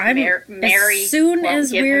 God, Mary. As soon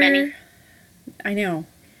as we're, I know,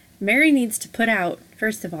 Mary needs to put out,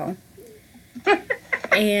 first of all,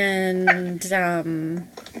 and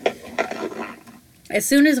as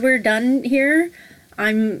soon as we're done here,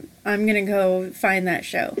 I'm gonna go find that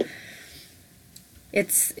show.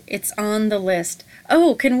 It's on the list.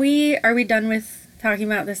 Oh, are we done with talking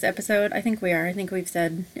about this episode? I think we are. I think we've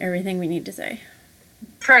said everything we need to say.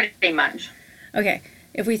 Pretty much. Okay.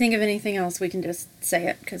 If we think of anything else, we can just say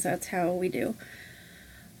it, because that's how we do.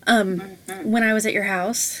 When I was at your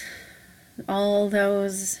house, all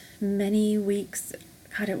those many weeks,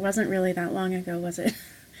 God, it wasn't really that long ago, was it?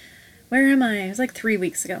 Where am I? It was like 3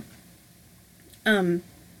 weeks ago. And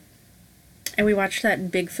we watched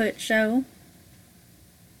that Bigfoot show.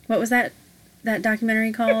 What was that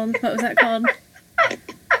documentary called? What was that called?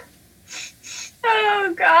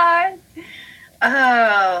 Oh, God.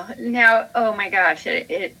 Oh my gosh,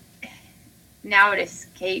 it now it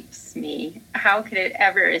escapes me. How could it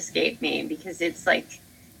ever escape me? Because it's like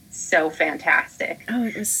so fantastic. Oh,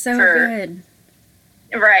 it was so good.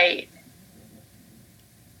 Right.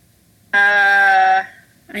 I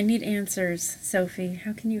need answers, Sophie.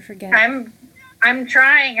 How can you forget? I'm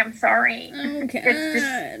trying. I'm sorry. Oh,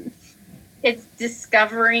 God. It's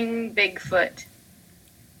Discovering Bigfoot.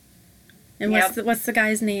 And what's the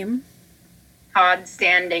guy's name? Todd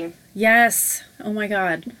Standing. Yes. Oh my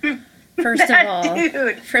God. First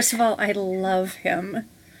of all, I love him.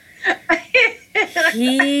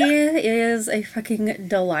 He is a fucking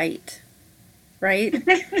delight, right?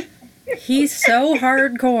 He's so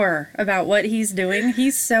hardcore about what he's doing.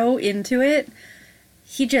 He's so into it.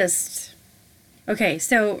 Okay,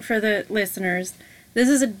 so for the listeners, this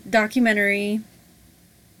is a documentary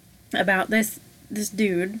about this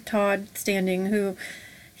dude, Todd Standing, who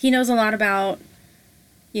he knows a lot about,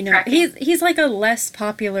 he's like a less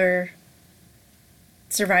popular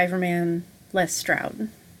Survivor man, Les Stroud,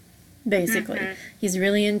 basically. He's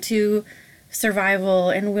really into survival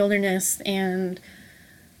and wilderness and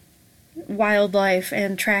wildlife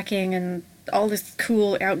and tracking and all this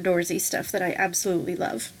cool outdoorsy stuff that I absolutely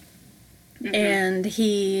love. Mm-hmm. And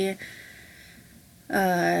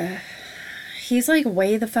he's like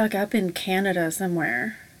way the fuck up in Canada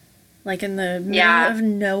somewhere. Like in the middle of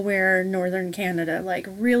nowhere, northern Canada. Like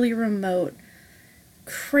really remote,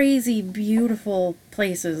 crazy, beautiful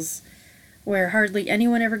places where hardly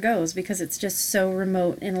anyone ever goes because it's just so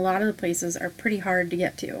remote. And a lot of the places are pretty hard to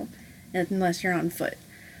get to unless you're on foot.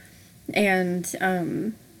 And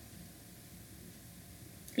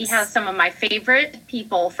he has some of my favorite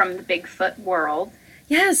people from the Bigfoot world.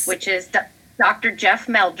 Yes. Which is Dr. Jeff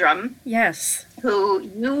Meldrum. Yes. Who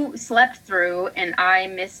you slept through, and I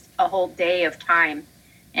missed a whole day of time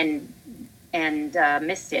and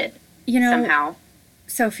missed it somehow.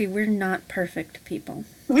 Sophie, we're not perfect people.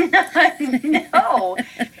 No.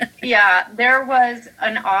 Yeah, there was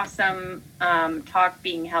an awesome talk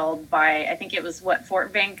being held by, I think it was,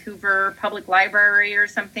 Fort Vancouver Public Library or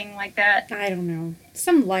something like that? I don't know.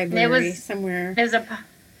 Some library somewhere. It was a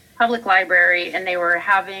public library, and they were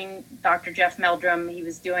having Dr. Jeff Meldrum. He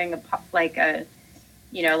was doing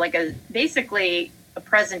basically a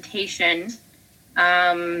presentation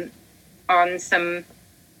on some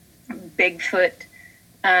Bigfoot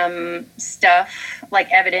stuff,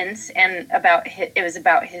 like evidence, and it was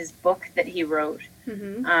about his book that he wrote,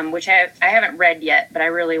 which I haven't read yet, but I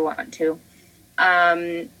really want to.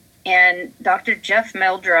 And Dr. Jeff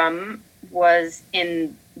Meldrum was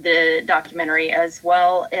in the documentary, as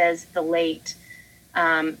well as the late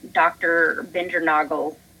Dr.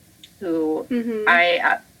 Bindernagel, who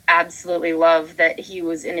I absolutely love, that he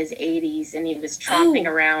was in his 80s and he was tromping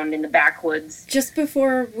around in the backwoods. Just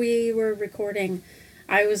before we were recording,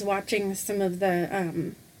 I was watching some of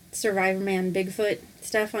the Survivorman Bigfoot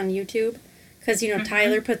stuff on YouTube, because,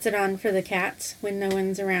 Tyler puts it on for the cats when no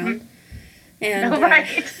one's around. And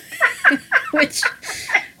right. Which,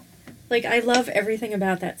 like, I love everything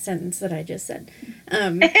about that sentence that I just said.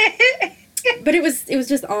 But it was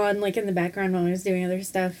just on, like, in the background while I was doing other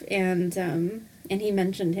stuff, and he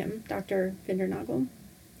mentioned him, Dr. Bindernagel.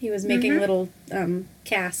 He was making little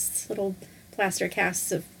casts, little plaster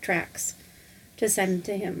casts of tracks to send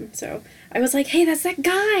to him. So I was like, hey, that's that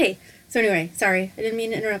guy! So anyway, sorry, I didn't mean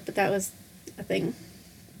to interrupt, but that was a thing.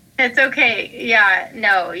 It's okay. Yeah,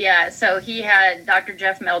 no, yeah. So he had Dr.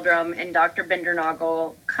 Jeff Meldrum and Dr.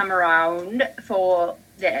 Bindernagel come around for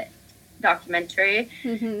the documentary.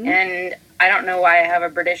 And I don't know why I have a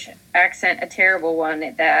British accent, a terrible one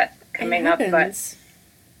at that coming up, but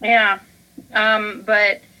yeah.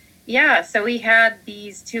 But yeah, so we had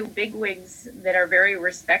these two bigwigs that are very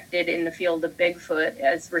respected in the field of Bigfoot,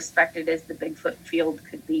 as respected as the Bigfoot field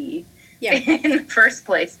could be in the first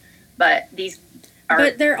place. But these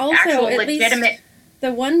are they're also actual at legitimate. Least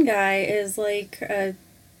the one guy is like a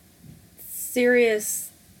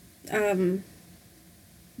serious. They're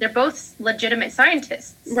both legitimate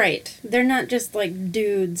scientists. Right. They're not just like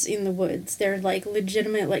dudes in the woods. They're like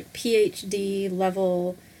legitimate, like PhD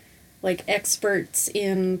level, like experts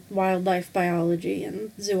in wildlife biology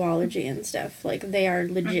and zoology and stuff. Like they are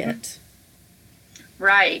legit.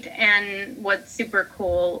 Right. And what's super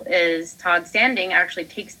cool is Todd Standing actually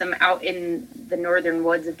takes them out in the northern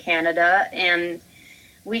woods of Canada, and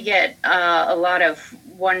we get a lot of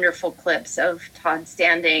wonderful clips of Todd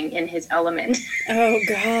Standing in his element. Oh,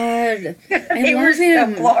 God. They were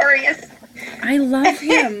so glorious. I love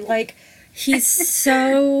him. Like, he's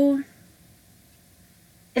so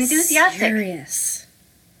enthusiastic. Serious.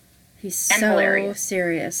 He's so hilarious.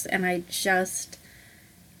 Serious, and I just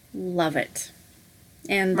love it.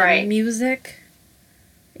 And the music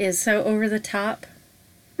is so over the top.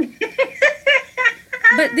 But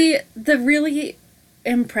the really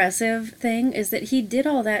impressive thing is that he did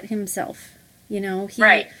all that himself. He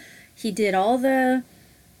did all the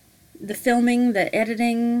filming, the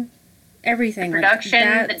editing, everything, the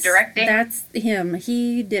production, the directing. That's him.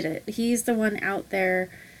 He did it. He's the one out there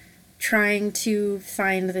trying to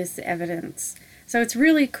find this evidence. So it's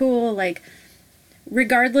really cool, like,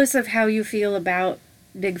 regardless of how you feel about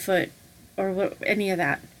Bigfoot or any of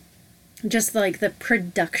that, just like the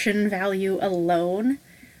production value alone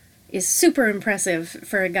is super impressive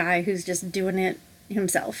for a guy who's just doing it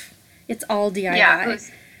himself. It's all DIY. Yeah,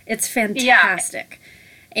 it's fantastic.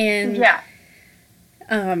 Yeah.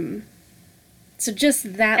 And so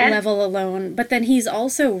just that level alone, but then he's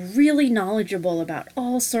also really knowledgeable about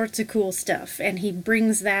all sorts of cool stuff, and he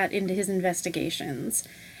brings that into his investigations.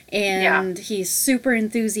 And he's super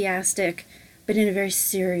enthusiastic, but in a very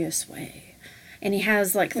serious way. And he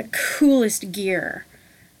has, like, the coolest gear.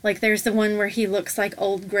 Like, there's the one where he looks like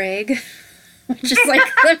old Greg. which is like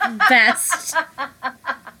the best.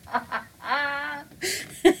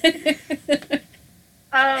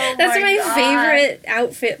 Oh, That's my God. favorite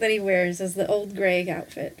outfit that he wears is the Old Greg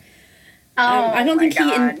outfit. Oh, I don't my think he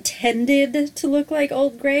God. intended to look like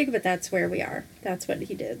Old Greg, but that's where we are. That's what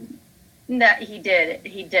he did. No, he did.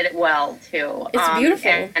 He did it well too. It's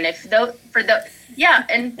beautiful. And if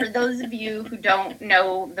and for those of you who don't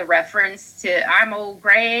know the reference to "I'm Old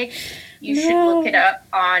Greg," you should look it up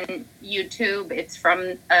on YouTube. It's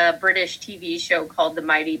from a British TV show called The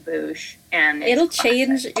Mighty Boosh, and It'll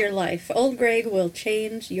change your life. Old Greg will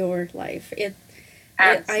change your life.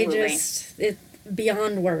 Absolutely. It's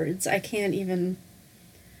beyond words. I can't.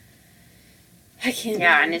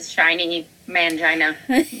 Yeah, and his shiny mangina.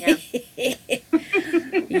 Yeah.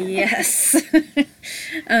 Yes.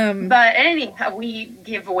 But anyhow, we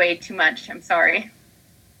give away too much. I'm sorry.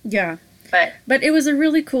 Yeah. But it was a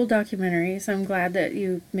really cool documentary, so I'm glad that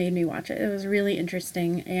you made me watch it. It was really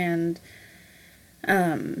interesting, and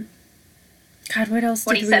God, what else?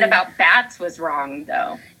 What he said about bats was wrong,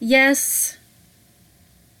 though. Yes.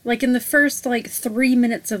 Like in the first 3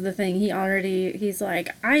 minutes of the thing, he's like,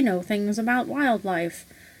 I know things about wildlife.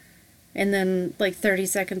 And then 30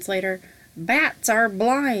 seconds later, bats are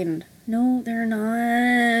blind. No, they're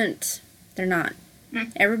not. They're not.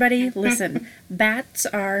 Everybody, listen. Bats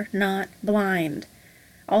are not blind.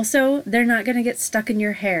 Also, they're not going to get stuck in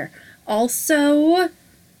your hair. Also,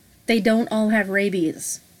 they don't all have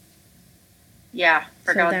rabies. Yeah,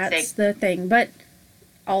 for God's sake. That's the thing. But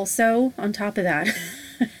also, on top of that,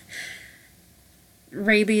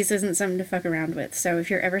 rabies isn't something to fuck around with. So if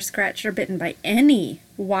you're ever scratched or bitten by any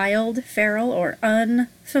wild, feral, or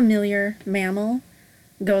unfamiliar mammal,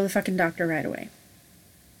 go to the fucking doctor right away.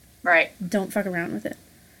 Right. Don't fuck around with it.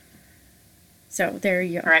 So there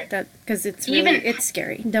you go. Right. Because it's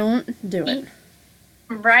scary. Don't do it.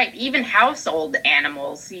 Right. Even household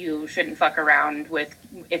animals you shouldn't fuck around with.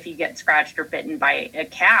 If you get scratched or bitten by a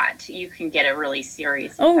cat, you can get a really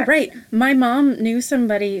serious infection. Oh, right. My mom knew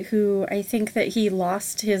somebody who I think that he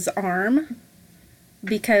lost his arm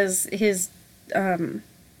because his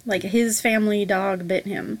family dog bit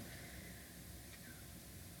him.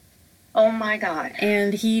 Oh my God.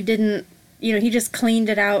 And he didn't, he just cleaned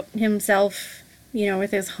it out himself,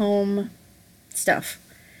 with his home stuff.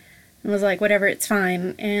 And was like, whatever, it's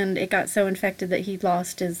fine. And it got so infected that he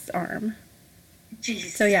lost his arm. Jeez,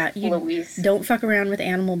 so yeah, you Louise. Don't fuck around with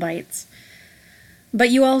animal bites. But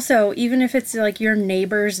you also, even if it's your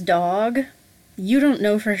neighbor's dog, you don't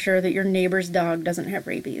know for sure that your neighbor's dog doesn't have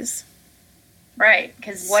rabies. Right,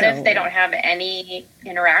 because what if they don't have any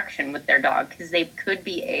interaction with their dog? Because they could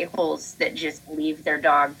be a-holes that just leave their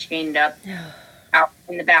dog chained up out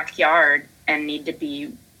in the backyard and need to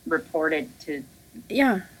be reported to...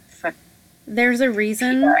 Yeah. There's a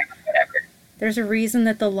reason... Whatever. There's a reason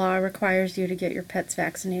that the law requires you to get your pets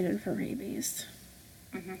vaccinated for rabies.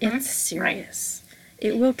 Mm-hmm. It's serious.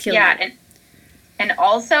 Right. It will kill you. Yeah, and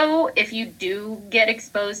also, if you do get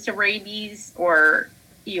exposed to rabies or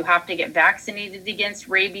you have to get vaccinated against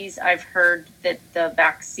rabies, I've heard that the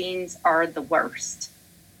vaccines are the worst.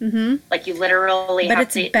 Mm-hmm. Like, you literally have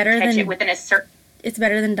to catch it within a certain... It's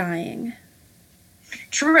better than dying.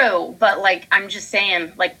 True, but I'm just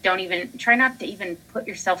saying, try not to even put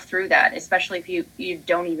yourself through that, especially if you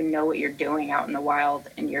don't even know what you're doing out in the wild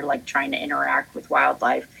and you're trying to interact with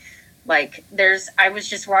wildlife. I was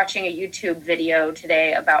just watching a YouTube video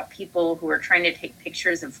today about people who are trying to take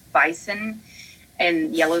pictures of bison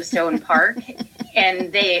in Yellowstone Park,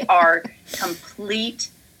 and they are complete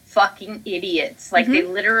fucking idiots. They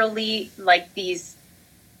literally, these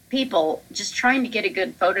people just trying to get a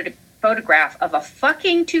good photograph of a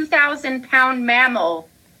fucking 2,000-pound mammal,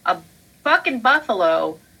 a fucking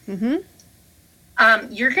buffalo.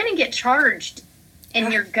 Mm-hmm. You're gonna get charged,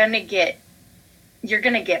 and you're gonna get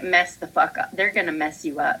messed the fuck up. They're gonna mess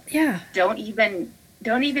you up. Yeah. Don't even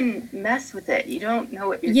mess with it. You don't know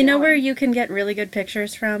what you're doing. You know where you can get really good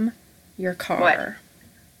pictures from? Your car.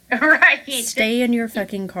 What? Right. Stay in your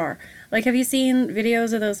fucking car. Have you seen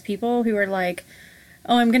videos of those people who are like,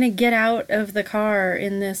 oh, I'm going to get out of the car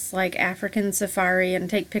in this, African safari and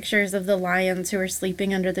take pictures of the lions who are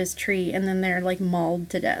sleeping under this tree, and then they're, mauled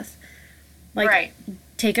to death. Right.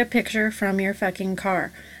 Take a picture from your fucking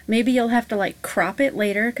car. Maybe you'll have to, crop it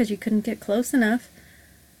later because you couldn't get close enough.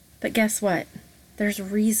 But guess what? There's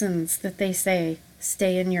reasons that they say,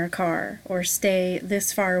 stay in your car, or stay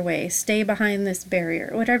this far away, stay behind this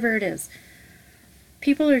barrier, whatever it is.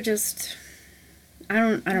 People are just... I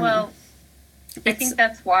don't know. I think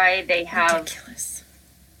that's why they have... Ridiculous.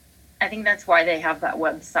 I think that's why they have that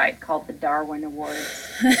website called the Darwin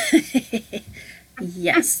Awards.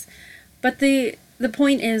 Yes. But the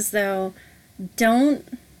point is, though,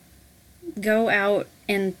 don't go out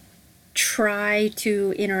and try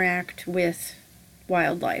to interact with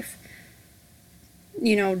wildlife.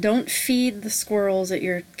 You know, don't feed the squirrels at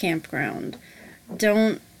your campground.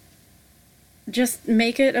 Don't, just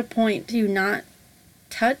make it a point to not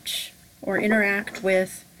touch or interact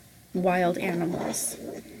with wild animals.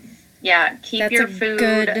 Yeah, keep That's your a food.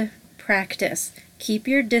 good practice. Keep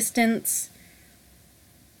your distance.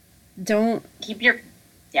 Don't, Keep your,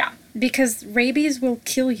 yeah, because rabies will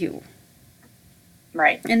kill you.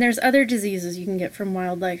 right. And there's other diseases you can get from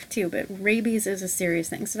wildlife too, but rabies is a serious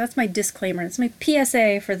thing. So that's my disclaimer. It's my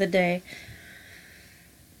PSA for the day.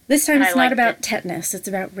 This time And it's I not liked about it. tetanus, it's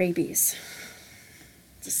about rabies.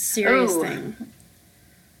 It's a serious Ooh. thing.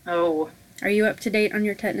 Oh, Are you up to date on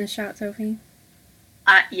your tetanus shot, Sophie?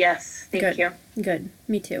 yes, thank Good. you. Good.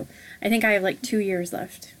 Me too. I think I have like 2 years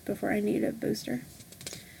left before I need a booster.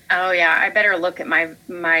 Oh yeah, I better look at my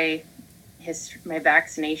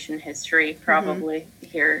vaccination history probably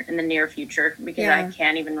here in the near future, because Yeah. I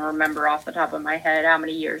can't even remember off the top of my head how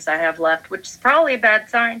many years I have left, which is probably a bad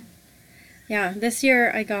sign. Yeah, this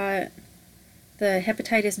year I got the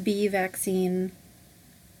hepatitis B vaccine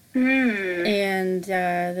and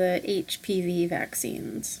the HPV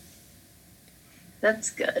vaccines. That's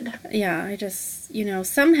good. Yeah, I just,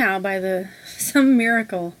 somehow some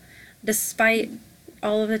miracle, despite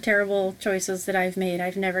all of the terrible choices that I've made,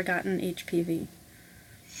 I've never gotten HPV.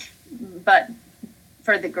 But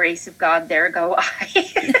for the grace of God, there go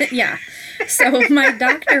I. Yeah. So my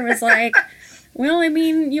doctor was like, well, I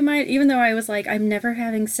mean, you might, even though I was like, I'm never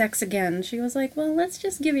having sex again, she was like, well, let's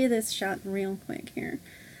just give you this shot real quick here.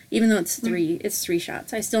 Even though it's 3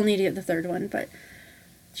 shots. I still need to get the third one, but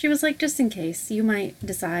she was like, just in case, you might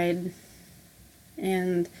decide,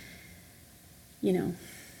 and,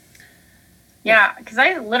 Yeah, because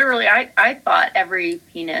I thought every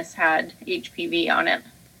penis had HPV on it.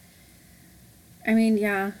 I mean,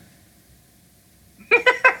 yeah.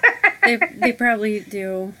 They probably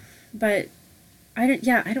do, but I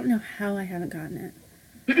don't know how I haven't gotten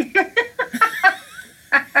it.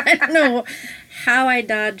 I don't know how I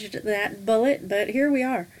dodged that bullet, but here we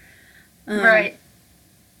are. Right.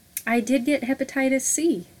 I did get hepatitis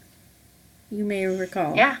C. You may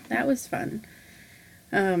recall. Yeah. That was fun.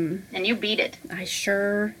 And you beat it. I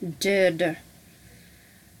sure did.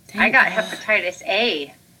 I got Thank God. hepatitis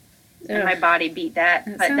A, and Ugh. my body beat that,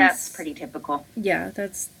 That but sounds- that's pretty typical. Yeah,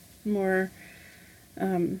 that's more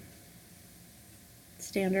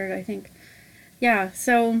standard, I think. Yeah,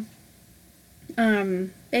 so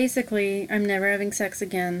basically, I'm never having sex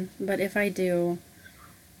again, but if I do,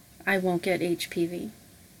 I won't get HPV.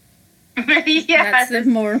 Yeah. That's the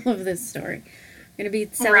moral of this story. I'm going to be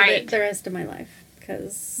celibate Right. the rest of my life.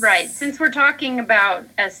 Cause Right. Since we're talking about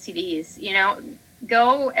STDs,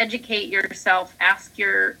 go educate yourself. Ask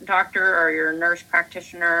your doctor or your nurse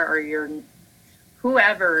practitioner or your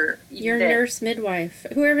whoever. your nurse midwife,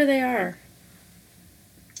 whoever they are.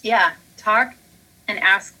 Yeah. Talk and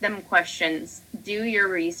ask them questions. Do your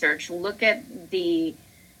research. Look at the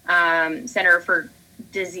Center for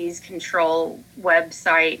Disease Control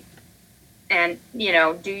website and,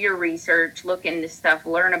 do your research. Look into stuff.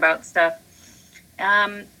 Learn about stuff.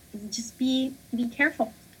 Just be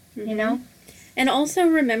careful, And also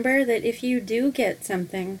remember that if you do get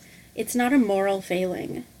something, it's not a moral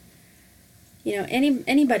failing.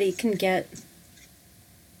 Anybody can get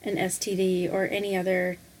an STD or any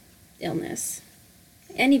other illness.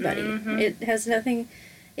 Anybody. It has nothing,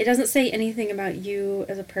 it doesn't say anything about you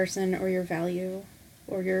as a person or your value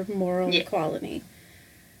or your moral quality.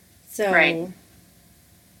 So Right.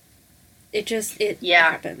 it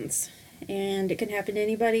Yeah. happens. And it can happen to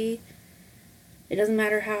anybody. It doesn't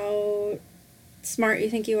matter how smart you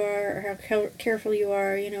think you are or how careful you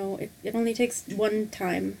are, it only takes one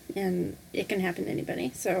time and it can happen to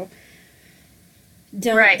anybody. So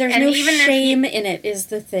Right. there's And no even if shame in it is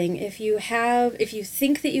the thing. If you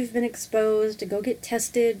think that you've been exposed, to go get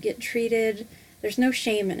tested, get treated, there's no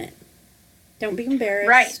shame in it. Don't be embarrassed.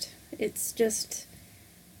 Right. It's just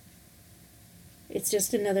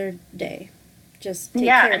another day. Just take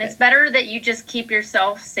Yeah, care and of it's it. better that you just keep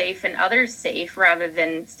yourself safe and others safe rather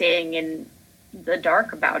than staying in the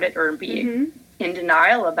dark about it or be in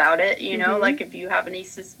denial about it. Like if you have any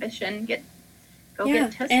suspicion, go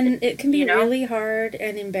get tested. And it can be you know? really hard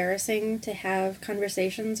and embarrassing to have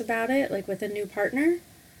conversations about it, like with a new partner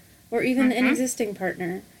or even an existing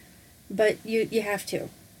partner. But you have to.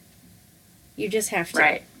 You just have to.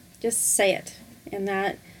 Right. Just say it. And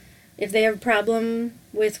that if they have a problem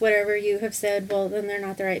with whatever you have said, well, then they're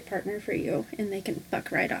not the right partner for you and they can fuck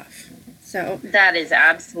right off. So that is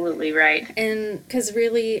absolutely right. And because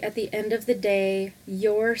really, at the end of the day,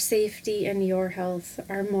 your safety and your health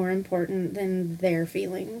are more important than their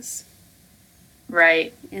feelings.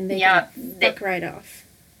 Right. And they can fuck right off.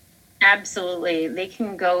 Absolutely. They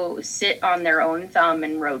can go sit on their own thumb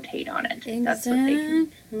and rotate on it. Exactly. That's what they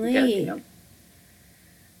can go.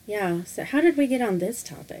 Yeah. So how did we get on this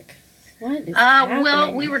topic? What is happening?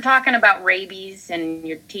 Well, we were talking about rabies and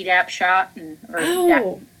your Tdap shot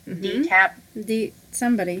or D-tap.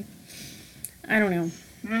 Somebody. I don't know.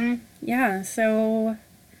 Mm-hmm. Yeah, so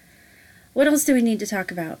what else do we need to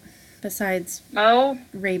talk about besides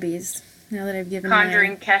rabies? Now that I've given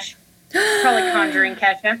Conjuring Kesha. Probably Conjuring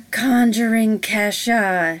Kesha. Conjuring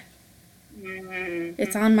Kesha. Mm-hmm.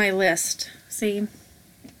 It's on my list. See?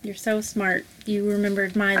 You're so smart. You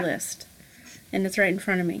remembered my list. And it's right in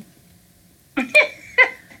front of me.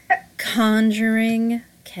 Conjuring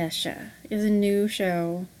Kesha is a new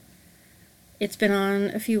show. It's been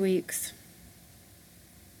on a few weeks.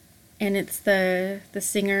 And it's the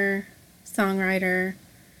singer, songwriter,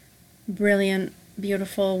 brilliant,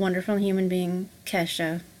 beautiful, wonderful human being,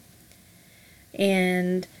 Kesha.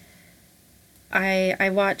 And I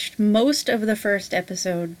watched most of the first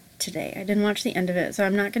episode today. I didn't watch the end of it, so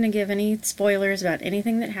I'm not going to give any spoilers about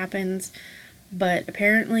anything that happens. But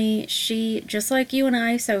apparently she, just like you and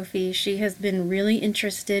I, Sophie, she has been really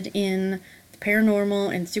interested in the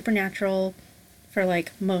paranormal and supernatural for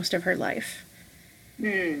like most of her life.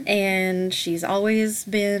 And she's always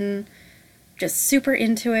been just super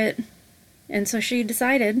into it. And so she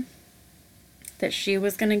decided that she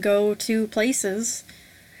was going to go to places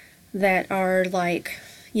that are like,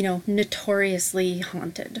 you know, notoriously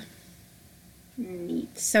haunted.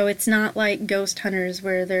 Neat. So it's not like Ghost Hunters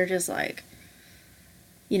where they're just like,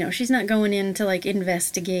 you know, she's not going in to like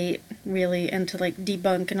investigate really and to like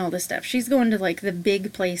debunk and all this stuff. She's going to like the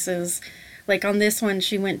big places. Like on this one,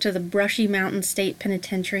 she went to the Brushy Mountain State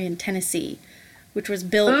Penitentiary in Tennessee, which was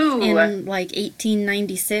built in like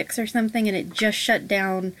 1896 or something, and it just shut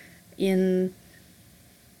down in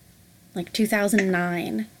like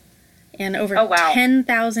 2009. And over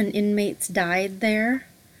 10,000 inmates died there.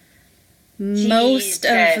 Jesus. Most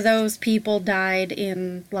of those people died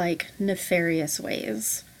in like nefarious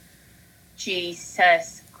ways.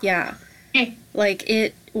 Jesus. Yeah. Like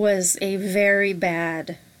it was a very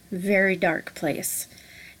bad, very dark place.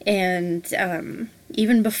 And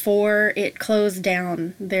even before it closed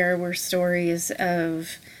down, there were stories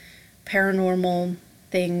of paranormal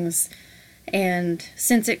things. And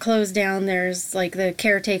since it closed down, there's like the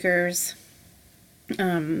caretakers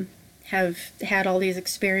have had all these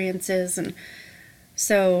experiences. And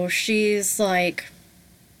so she's like,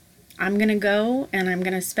 I'm going to go and I'm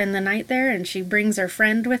going to spend the night there. And she brings her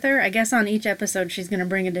friend with her. I guess on each episode, she's going to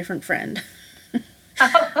bring a different friend.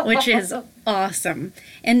 Which is awesome.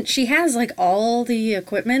 And she has like all the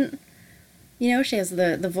equipment. You know, she has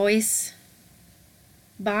the voice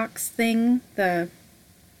box thing, the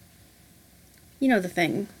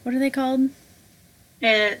thing. What are they called?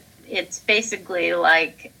 It's basically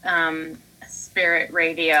like spirit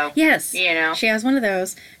radio. Yes. You know. She has one of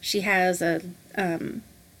those. She has a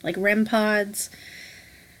like REM pods.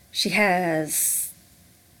 She has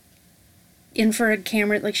infrared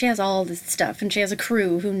camera, like she has all this stuff, and she has a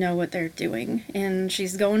crew who know what they're doing, and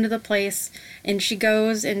she's going to the place, and she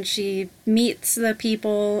goes and she meets the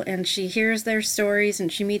people, and she hears their stories,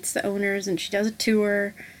 and she meets the owners, and she does a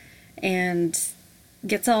tour, and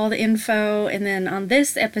gets all the info, and then on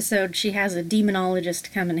this episode, she has a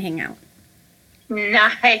demonologist come and hang out.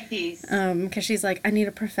 Nice. Because she's like, I need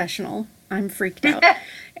a professional. I'm freaked out.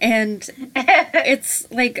 And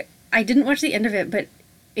it's like, I didn't watch the end of it, but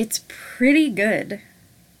it's pretty good.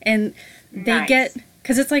 And they get,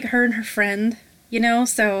 because it's like her and her friend, you know,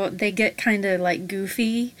 so they get kind of like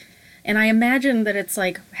goofy. And I imagine that it's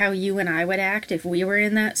like how you and I would act if we were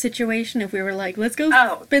in that situation. If we were like, let's go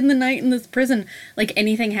spend the night in this prison. Like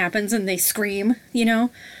anything happens and they scream, you know?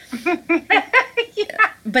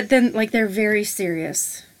 Yeah. But then like they're very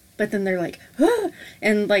serious. But then they're like, ah!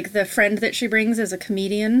 And like the friend that she brings is a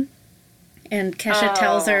comedian. And Kesha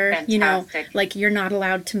tells her, fantastic. You know, like, you're not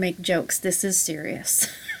allowed to make jokes. This is serious.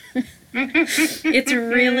 It's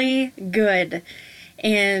really good.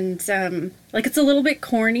 And, like, it's a little bit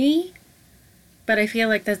corny, but I feel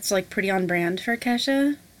like that's, like, pretty on brand for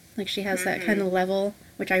Kesha. Like, she has that kind of level,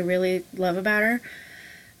 which I really love about her.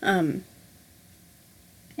 Yeah,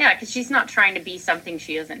 because she's not trying to be something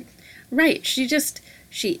she isn't. Right. She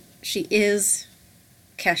is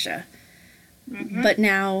Kesha. But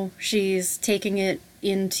now she's taking it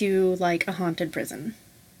into, like, a haunted prison.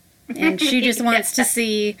 And she just wants to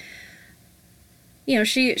see you know,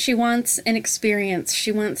 she wants an experience.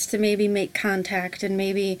 She wants to maybe make contact and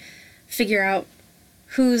maybe figure out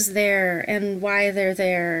who's there and why they're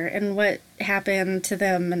there and what happened to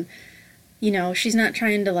them. And, you know, she's not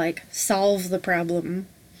trying to, like, solve the problem.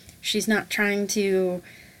 She's not trying to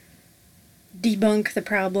debunk the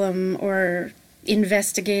problem or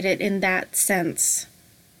investigate it in that sense.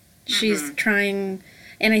 She's trying,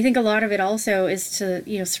 and I think a lot of it also is to,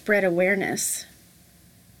 you know, spread awareness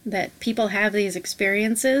that people have these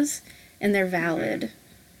experiences and they're valid.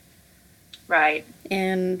 Right.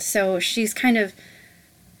 And so she's kind of,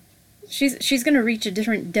 she's going to reach a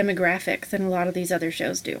different demographic than a lot of these other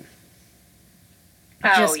shows do.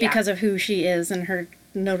 Just because of who she is and her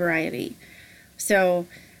notoriety. So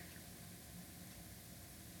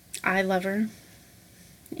I love her,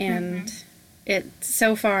 and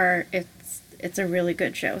so far it's a really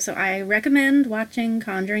good show. So I recommend watching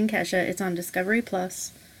Conjuring Kesha. It's on Discovery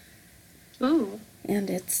Plus. Ooh. And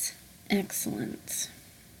it's excellent.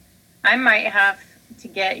 I might have to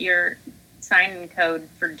get your sign-in code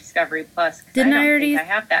for Discovery Plus. Didn't I already? I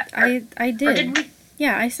have that. I did. Or did we?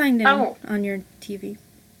 Yeah, I signed in on your TV.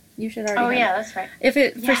 You should already. Oh yeah, that's right. If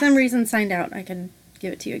it for some reason signed out, I can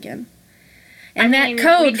give it to you again. And that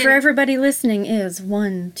code for everybody listening is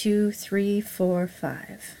 1, 2, 3, 4,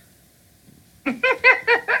 5.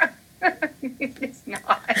 It's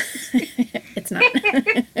not. It's not.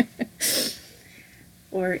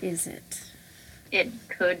 Or is it? It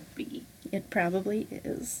could be. It probably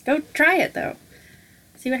is. Go try it though.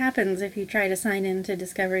 See what happens if you try to sign in to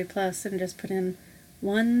Discovery Plus and just put in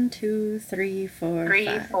 1, 2, 3, 4, 3,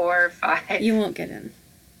 5. 4, 5. You won't get in.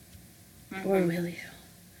 Or will you?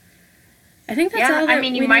 I think that's all that I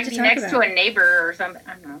mean, you might be next to a neighbor or something.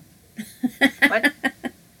 I don't know. What?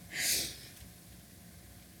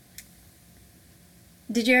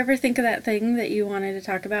 Did you ever think of that thing that you wanted to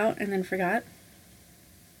talk about and then forgot?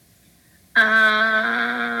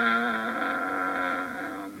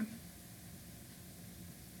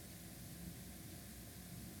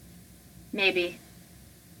 Maybe.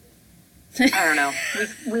 I don't know.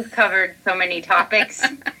 We've covered so many topics.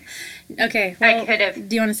 Okay. Well, I could have.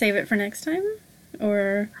 Do you want to save it for next time,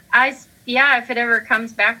 or? If it ever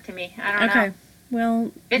comes back to me, I don't know. Okay.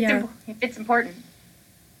 Well, if it's important.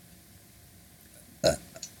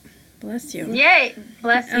 Bless you. Yay!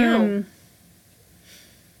 Bless you.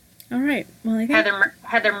 All right. Well, I think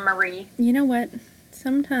Heather Marie. You know what?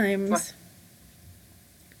 Sometimes. What?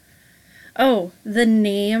 Oh, the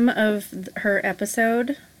name of her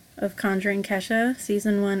episode of Conjuring Kesha,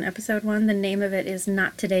 season 1, episode 1. The name of it is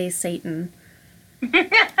Not Today, Satan. So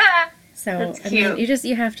that's cute. I mean,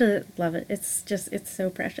 you have to love it. It's so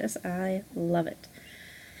precious. I love it.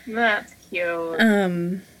 That's cute.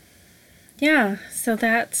 Yeah. So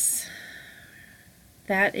that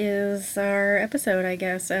is our episode, I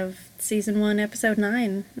guess, of season 1, episode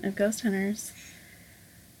 9 of Ghost Hunters.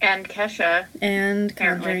 And Kesha. And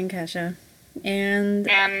Conjuring Kesha. And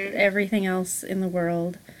everything else in the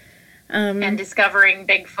world. And discovering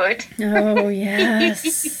Bigfoot. Oh,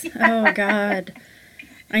 yes. Oh, God.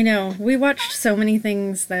 I know. We watched so many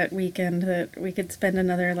things that weekend that we could spend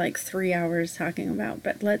another, 3 hours talking about.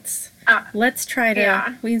 But let's try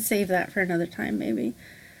to... We can save that for another time, maybe.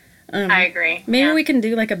 I agree. Maybe we can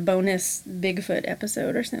do, a bonus Bigfoot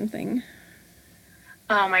episode or something.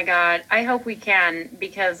 Oh my God! I hope we can,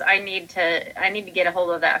 because I need to get a hold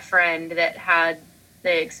of that friend that had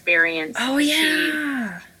the experience. Oh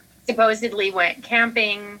yeah. She supposedly went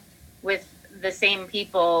camping with the same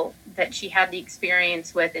people that she had the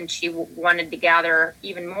experience with, and she wanted to gather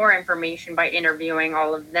even more information by interviewing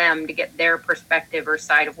all of them to get their perspective or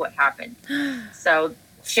side of what happened. So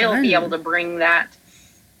she'll be able to bring that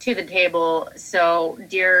to the table. So,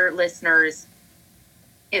 dear listeners,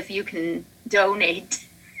 if you can donate,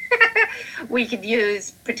 we could use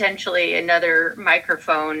potentially another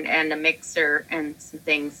microphone and a mixer and some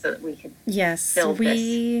things so that we could build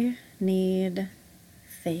we need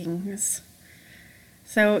things.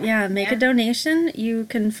 So make a donation. You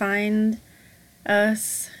can find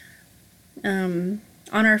us on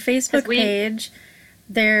our Facebook page.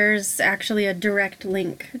 There's actually a direct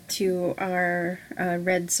link to our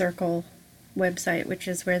Red Circle website, which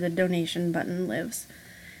is where the donation button lives.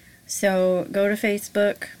 So go to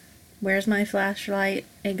Facebook, Where's My Flashlight,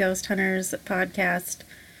 a Ghost Hunters podcast,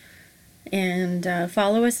 and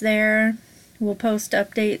follow us there. We'll post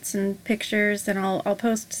updates and pictures, and I'll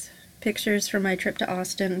post pictures from my trip to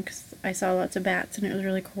Austin because I saw lots of bats and it was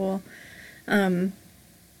really cool. And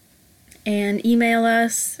email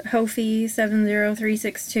us,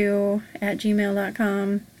 hofi70362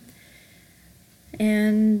 @gmail.com.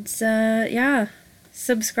 And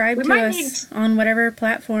subscribe We to might us on whatever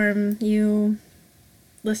platform you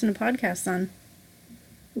listen to podcasts on.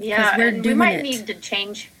 Yeah, we're and doing we might it. need to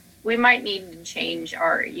change. We might need to change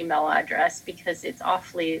our email address because it's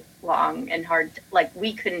awfully long and hard. Like,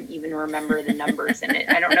 we couldn't even remember the numbers in it.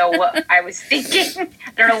 I don't know what I was thinking.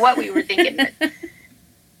 I don't know what we were thinking.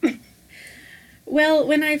 Well,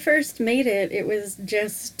 when I first made it, it was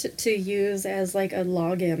just to use as like a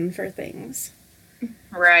login for things.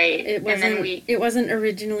 Right. It wasn't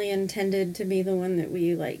originally intended to be the one that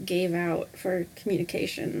we like gave out for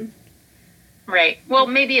communication. Right. Well,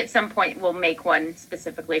 maybe at some point we'll make one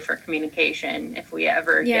specifically for communication if we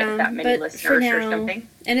ever get that many listeners or something.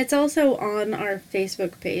 And it's also on our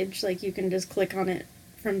Facebook page. Like, you can just click on it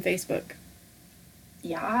from Facebook.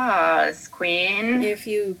 Yes, Queen. If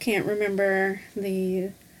you can't remember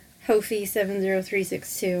the Hofi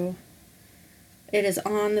 70362, it is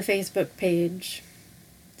on the Facebook page.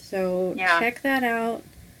 So check that out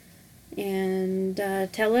and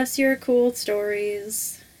tell us your cool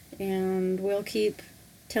stories. And we'll keep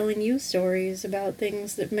telling you stories about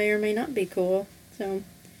things that may or may not be cool. So,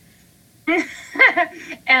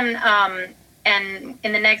 and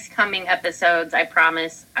in the next coming episodes, I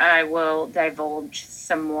promise I will divulge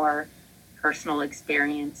some more personal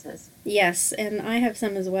experiences. Yes, and I have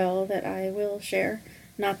some as well that I will share.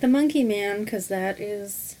 Not the Monkey Man, because that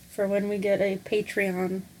is for when we get a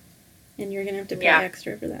Patreon, and you're gonna have to pay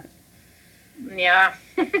extra for that. Yeah.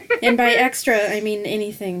 And by extra, I mean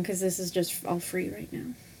anything, because this is just all free right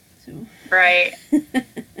now. So. Right.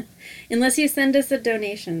 Unless you send us a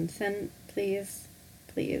donation, please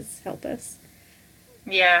help us.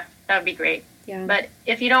 Yeah, that would be great. Yeah. But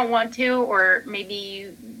if you don't want to, or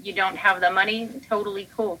maybe you don't have the money, totally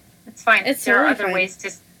cool. It's fine. There are other ways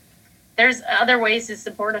to. There's other ways to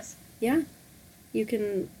support us. Yeah. You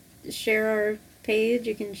can share our page.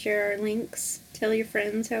 You can share our links. Tell your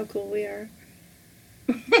friends how cool we are.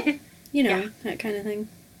 You know, that kind of thing.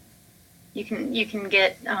 You can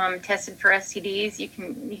get tested for STDs. You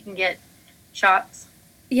can get shots.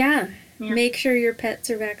 Yeah. Make sure your pets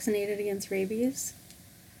are vaccinated against rabies.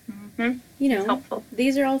 Mm-hmm. You know, it's helpful.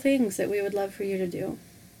 These are all things that we would love for you to do.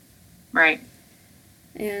 Right.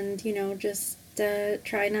 And, you know, just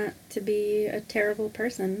try not to be a terrible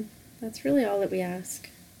person. That's really all that we ask.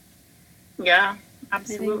 Yeah,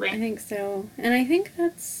 absolutely. I think so. And I think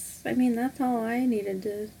that's all I needed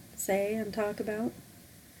to say and talk about.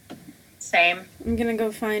 Same. I'm gonna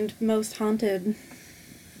go find Most Haunted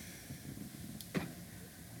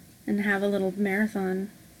and have a little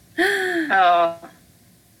marathon. Oh,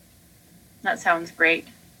 that sounds great.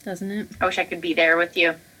 Doesn't it? I wish I could be there with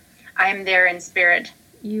you. I'm there in spirit.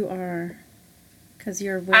 You are. Because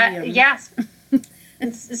you're William. Yes.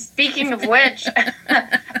 Speaking of which,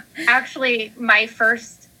 actually, my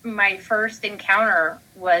first encounter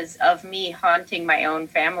was of me haunting my own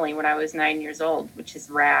family when I was 9 years old, which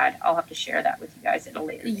is rad. I'll have to share that with you guys at a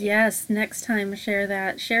later date. Yes, next time share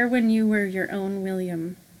that. Share when you were your own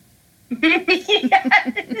William.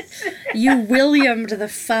 Yes. You Williamed the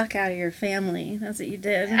fuck out of your family. That's what you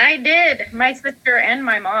did. I did. My sister and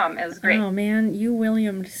my mom. It was great. Oh, man. You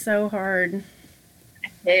Williamed so hard. I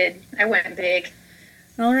did. I went big.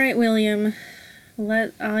 All right, William.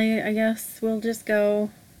 I guess we'll just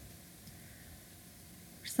go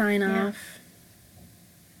sign off.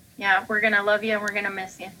 Yeah, we're going to love you and we're going to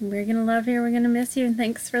miss you. We're going to love you. We're going to miss you. And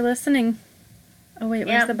thanks for listening. Oh, wait,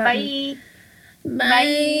 where's the button? Bye. Bye.